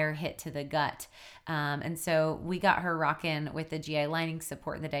way higher hit to the gut. And so we got her rocking with the GI lining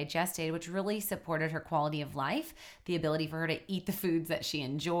support and the Digestaid, which really supported her quality of life, the ability for her to eat the foods that she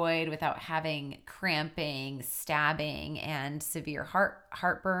enjoyed without having cramping, stabbing, and severe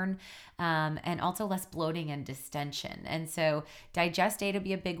heartburn, and also less bloating and distension. And so Digestaid would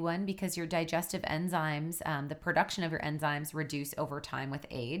be a big one because your digestive enzymes, the production of your enzymes reduce over time with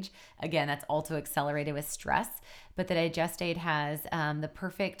age. Again, that's also accelerated with stress. But the Digestaid has the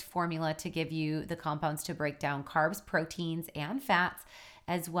perfect formula to give you the compounds to break down carbs, proteins, and fats,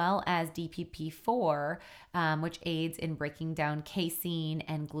 as well as DPP-4, which aids in breaking down casein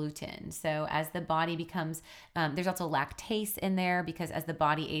and gluten. So as the body becomes, there's also lactase in there because as the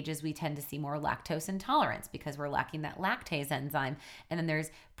body ages, we tend to see more lactose intolerance because we're lacking that lactase enzyme. And then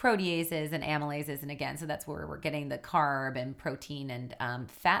there's proteases and amylases. And again, so that's where we're getting the carb and protein and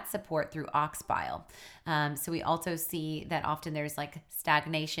fat support through ox bile. So we also see that often there's like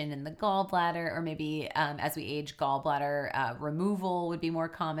stagnation in the gallbladder, or maybe as we age, gallbladder removal would be more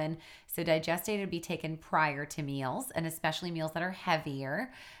common. So Digestaid would be taken prior to meals, and especially meals that are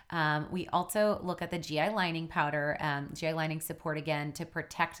heavier. We also look at the GI lining powder, GI lining support again to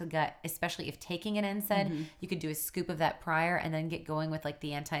protect the gut, especially if taking an NSAID. You could do a scoop of that prior and then get going with like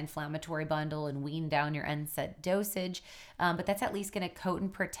the anti-inflammatory bundle and wean down your NSAID dosage. But that's at least going to coat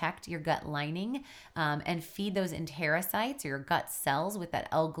and protect your gut lining and feed those enterocytes or your gut cells with that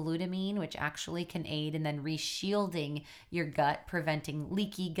L-glutamine, which actually can aid in then reshielding your gut, preventing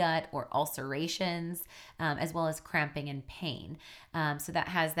leaky gut or ulcerations, as well as cramping and pain. So that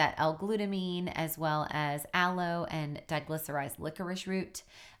has that L-glutamine as well as aloe and diglycerized licorice root.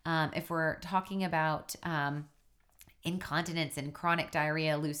 If we're talking about incontinence and chronic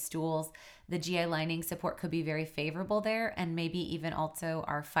diarrhea, loose stools, the GI lining support could be very favorable there, and maybe even also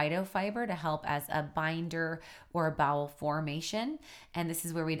our phytofiber to help as a binder or a bowel formation. And this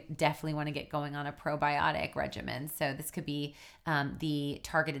is where we definitely want to get going on a probiotic regimen. So this could be the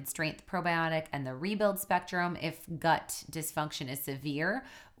targeted strength probiotic and the rebuild spectrum if gut dysfunction is severe,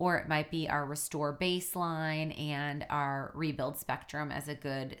 or it might be our restore baseline and our rebuild spectrum as a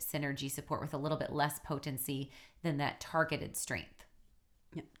good synergy support with a little bit less potency than that targeted strength.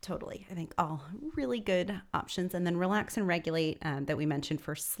 Yeah, totally. I think all really good options. And then relax and regulate that we mentioned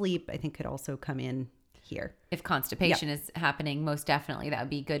for sleep, I think could also come in here. If constipation is happening, most definitely that would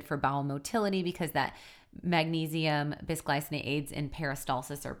be good for bowel motility because that magnesium bisglycinate aids in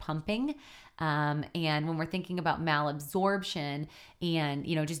peristalsis or pumping. And when we're thinking about malabsorption and,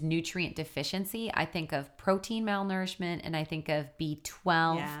 just nutrient deficiency, I think of protein malnourishment and I think of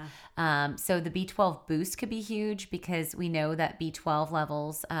B12. Yeah. So the B12 boost could be huge because we know that B12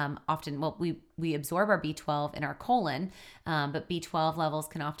 levels often, we absorb our B12 in our colon, but B12 levels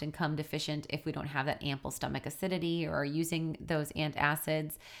can often come deficient if we don't have that ample stomach acidity or are using those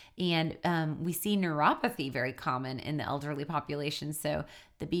antacids. And we see neuropathy very common in the elderly population. So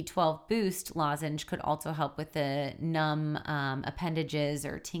the B12 boost lozenge could also help with the numb appendages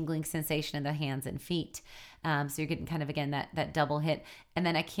or tingling sensation in the hands and feet. So you're getting kind of, again, that double hit. And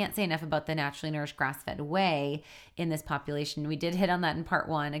then I can't say enough about the naturally nourished grass-fed whey in this population. We did hit on that in part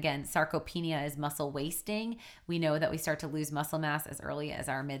one. Again, sarcopenia is muscle wasting. We know that we start to lose muscle mass as early as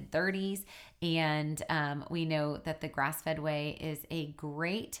our mid-30s. And we know that the grass-fed whey is a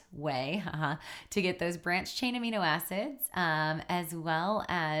great way to get those branched chain amino acids, as well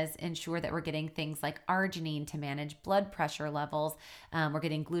as ensure that we're getting things like arginine to manage blood pressure levels. We're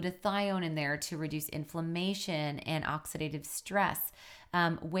getting glutathione in there to reduce inflammation and oxidative stress.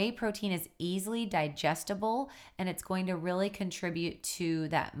 Whey protein is easily digestible and it's going to really contribute to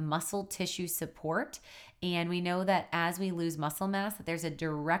that muscle tissue support. And we know that as we lose muscle mass, that there's a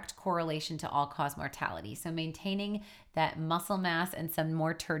direct correlation to all-cause mortality. So maintaining that muscle mass and some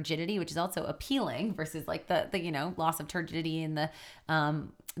more turgidity, which is also appealing versus like the loss of turgidity and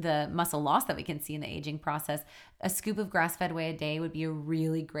the muscle loss that we can see in the aging process. A scoop of grass-fed whey a day would be a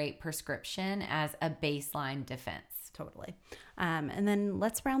really great prescription as a baseline defense. Totally. And then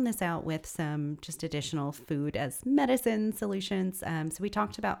let's round this out with some just additional food as medicine solutions. So we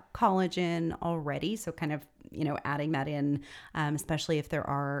talked about collagen already. So kind of, adding that in, especially if there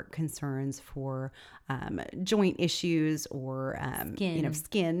are concerns for joint issues or,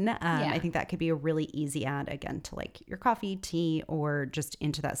 skin. I think that could be a really easy add again to like your coffee, tea, or just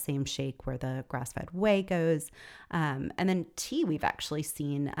into that same shake where the grass-fed whey goes. And then tea, we've actually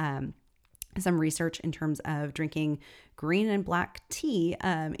seen some research in terms of drinking green and black tea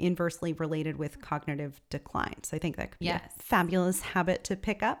inversely related with cognitive decline. So I think that could be a fabulous habit to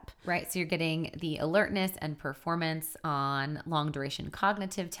pick up. Right. So you're getting the alertness and performance on long duration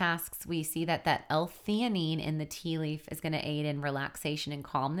cognitive tasks. We see that L-theanine in the tea leaf is going to aid in relaxation and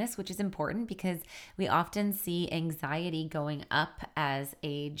calmness, which is important because we often see anxiety going up as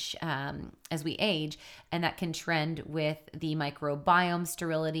we age, and that can trend with the microbiome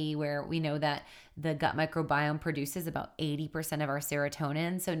sterility, where we know that the gut microbiome produces about 80% of our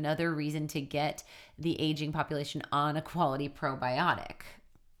serotonin. So another reason to get the aging population on a quality probiotic.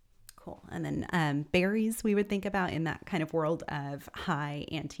 Cool. And then berries we would think about in that kind of world of high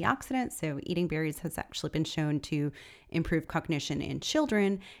antioxidants. So eating berries has actually been shown to improve cognition in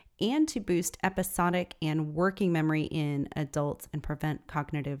children and to boost episodic and working memory in adults and prevent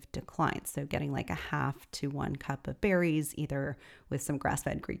cognitive decline. So getting like a 1/2 to 1 cup of berries, either with some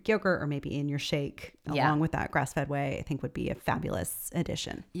grass-fed Greek yogurt or maybe in your shake along with that grass-fed whey, I think would be a fabulous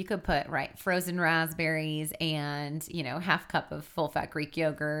addition. You could put frozen raspberries and 1/2 cup of full-fat Greek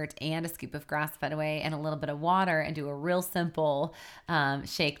yogurt and a scoop of grass-fed whey and a little bit of water and do a real simple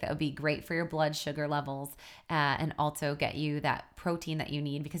shake that would be great for your blood sugar levels and also get you that protein that you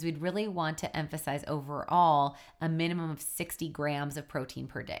need, because we'd really want to emphasize overall a minimum of 60 grams of protein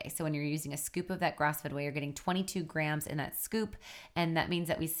per day. So when you're using a scoop of that grass-fed whey, you're getting 22 grams in that scoop, and that means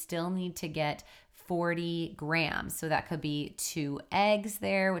that we still need to get 40 grams. So that could be 2 eggs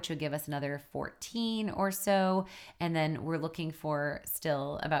there, which would give us another 14 or so. And then we're looking for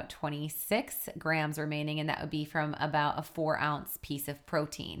still about 26 grams remaining, and that would be from about a 4-ounce piece of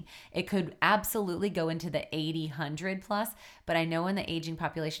protein. It could absolutely go into the 80-100 plus, but I know in the aging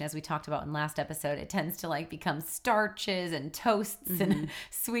population, as we talked about in last episode, it tends to become starches and toasts and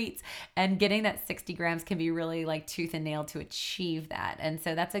sweets, and getting that 60 grams can be really tooth and nail to achieve that. And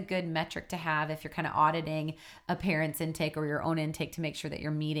so that's a good metric to have if you're you're kind of auditing a parent's intake or your own intake to make sure that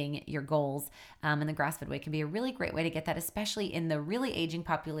you're meeting your goals. And the grass-fed whey can be a really great way to get that, especially in the really aging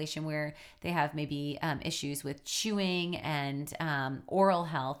population where they have maybe issues with chewing and oral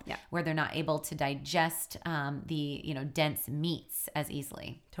health, where they're not able to digest the dense meats as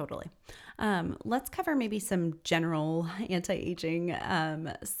easily. Totally. Let's cover maybe some general anti-aging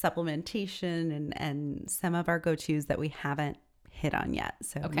supplementation and some of our go-tos that we haven't hit on yet.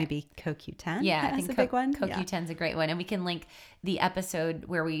 So maybe CoQ10. Yeah, I think a big one. CoQ10 is a great one. And we can link the episode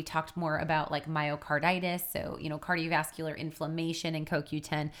where we talked more about like myocarditis, so, cardiovascular inflammation and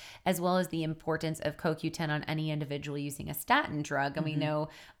CoQ10, as well as the importance of CoQ10 on any individual using a statin drug. And we know,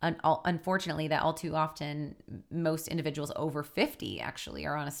 unfortunately, that all too often, most individuals over 50 actually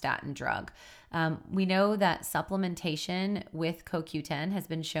are on a statin drug. We know that supplementation with CoQ10 has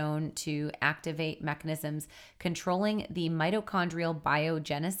been shown to activate mechanisms controlling the mitochondrial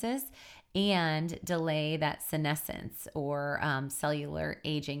biogenesis and delay that senescence or cellular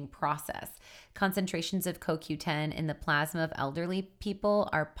aging process. Concentrations of CoQ10 in the plasma of elderly people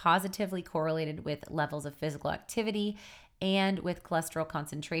are positively correlated with levels of physical activity and with cholesterol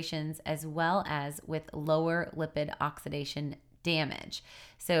concentrations, as well as with lower lipid oxidation damage.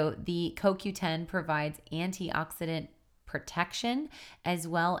 So the CoQ10 provides antioxidant protection as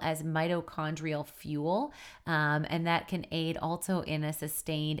well as mitochondrial fuel, and that can aid also in a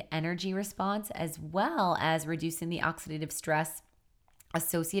sustained energy response, as well as reducing the oxidative stress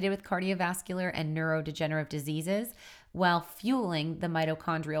associated with cardiovascular and neurodegenerative diseases, while fueling the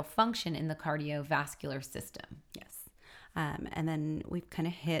mitochondrial function in the cardiovascular system. Yes. And then we've kind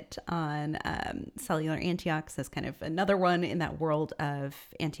of hit on cellular antioxidants as kind of another one in that world of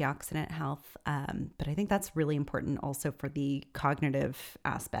antioxidant health. But I think that's really important also for the cognitive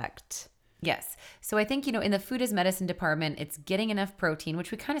aspect. Yes. So I think, in the food as medicine department, it's getting enough protein,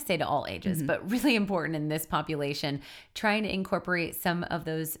 which we kind of say to all ages, but really important in this population, trying to incorporate some of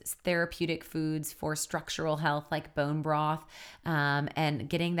those therapeutic foods for structural health, like bone broth, and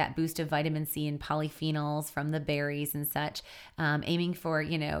getting that boost of vitamin C and polyphenols from the berries and such. Aiming for,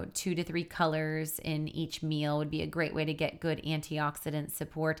 2 to 3 colors in each meal would be a great way to get good antioxidant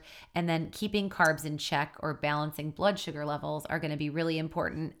support. And then keeping carbs in check or balancing blood sugar levels are going to be really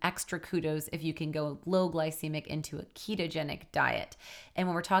important. Extra kudos if you can go low glycemic into a ketogenic diet. And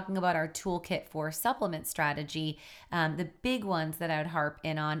when we're talking about our toolkit for supplement strategy, the big ones that I would harp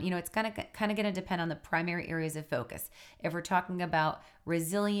in on, it's kind of going to depend on the primary areas of focus. If we're talking about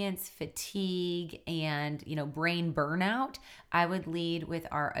resilience, fatigue, and, brain burnout, I would lead with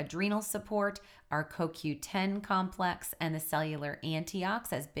our adrenal support, our CoQ10 complex, and the cellular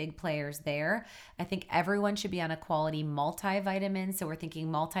antiox as big players there. I think everyone should be on a quality multivitamin. So we're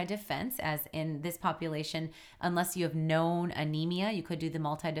thinking multi-defense, as in this population, unless you have known anemia, you could do the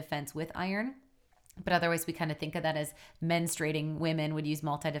multi-defense with iron. But otherwise, we kind of think of that as menstruating women would use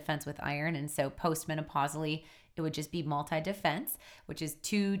multi-defense with iron. And so postmenopausally, it would just be multi-defense, which is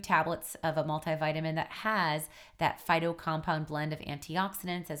 2 tablets of a multivitamin that has that phytocompound blend of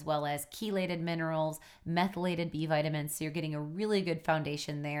antioxidants, as well as chelated minerals, methylated B vitamins. So you're getting a really good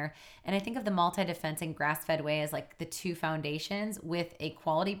foundation there. And I think of the multi-defense and grass-fed whey as like the 2 foundations with a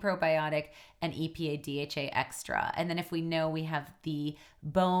quality probiotic and EPA DHA extra. And then if we know we have the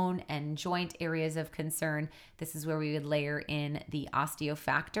bone and joint areas of concern, this is where we would layer in the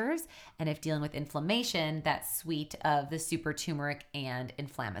osteofactors. And if dealing with inflammation, that suite of the super turmeric and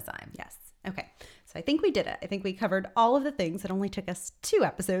inflammasome. Yes. Okay. So I think we did it. I think we covered all of the things. It only took us 2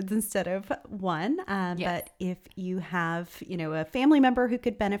 episodes instead of 1. Yes. But if you have, a family member who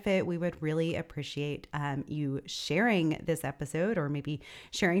could benefit, we would really appreciate you sharing this episode, or maybe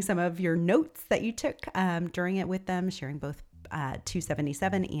sharing some of your notes that you took during it with them, sharing both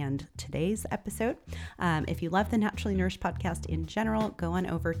 277 and today's episode. If you love the Naturally Nourished podcast in general, go on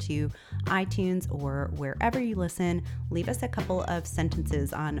over to iTunes or wherever you listen. Leave us a couple of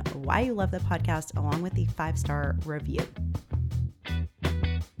sentences on why you love the podcast, along with the 5-star review.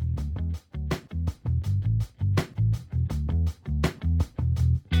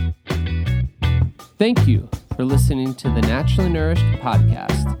 Thank you for listening to the Naturally Nourished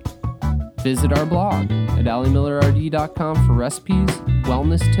podcast. Visit our blog at AllieMillerRD.com for recipes,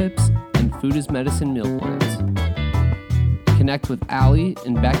 wellness tips, and food as medicine meal plans. Connect with Allie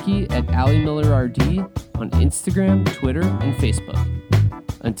and Becky at AllieMillerRD on Instagram, Twitter, and Facebook.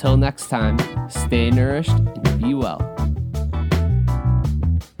 Until next time, stay nourished and be well.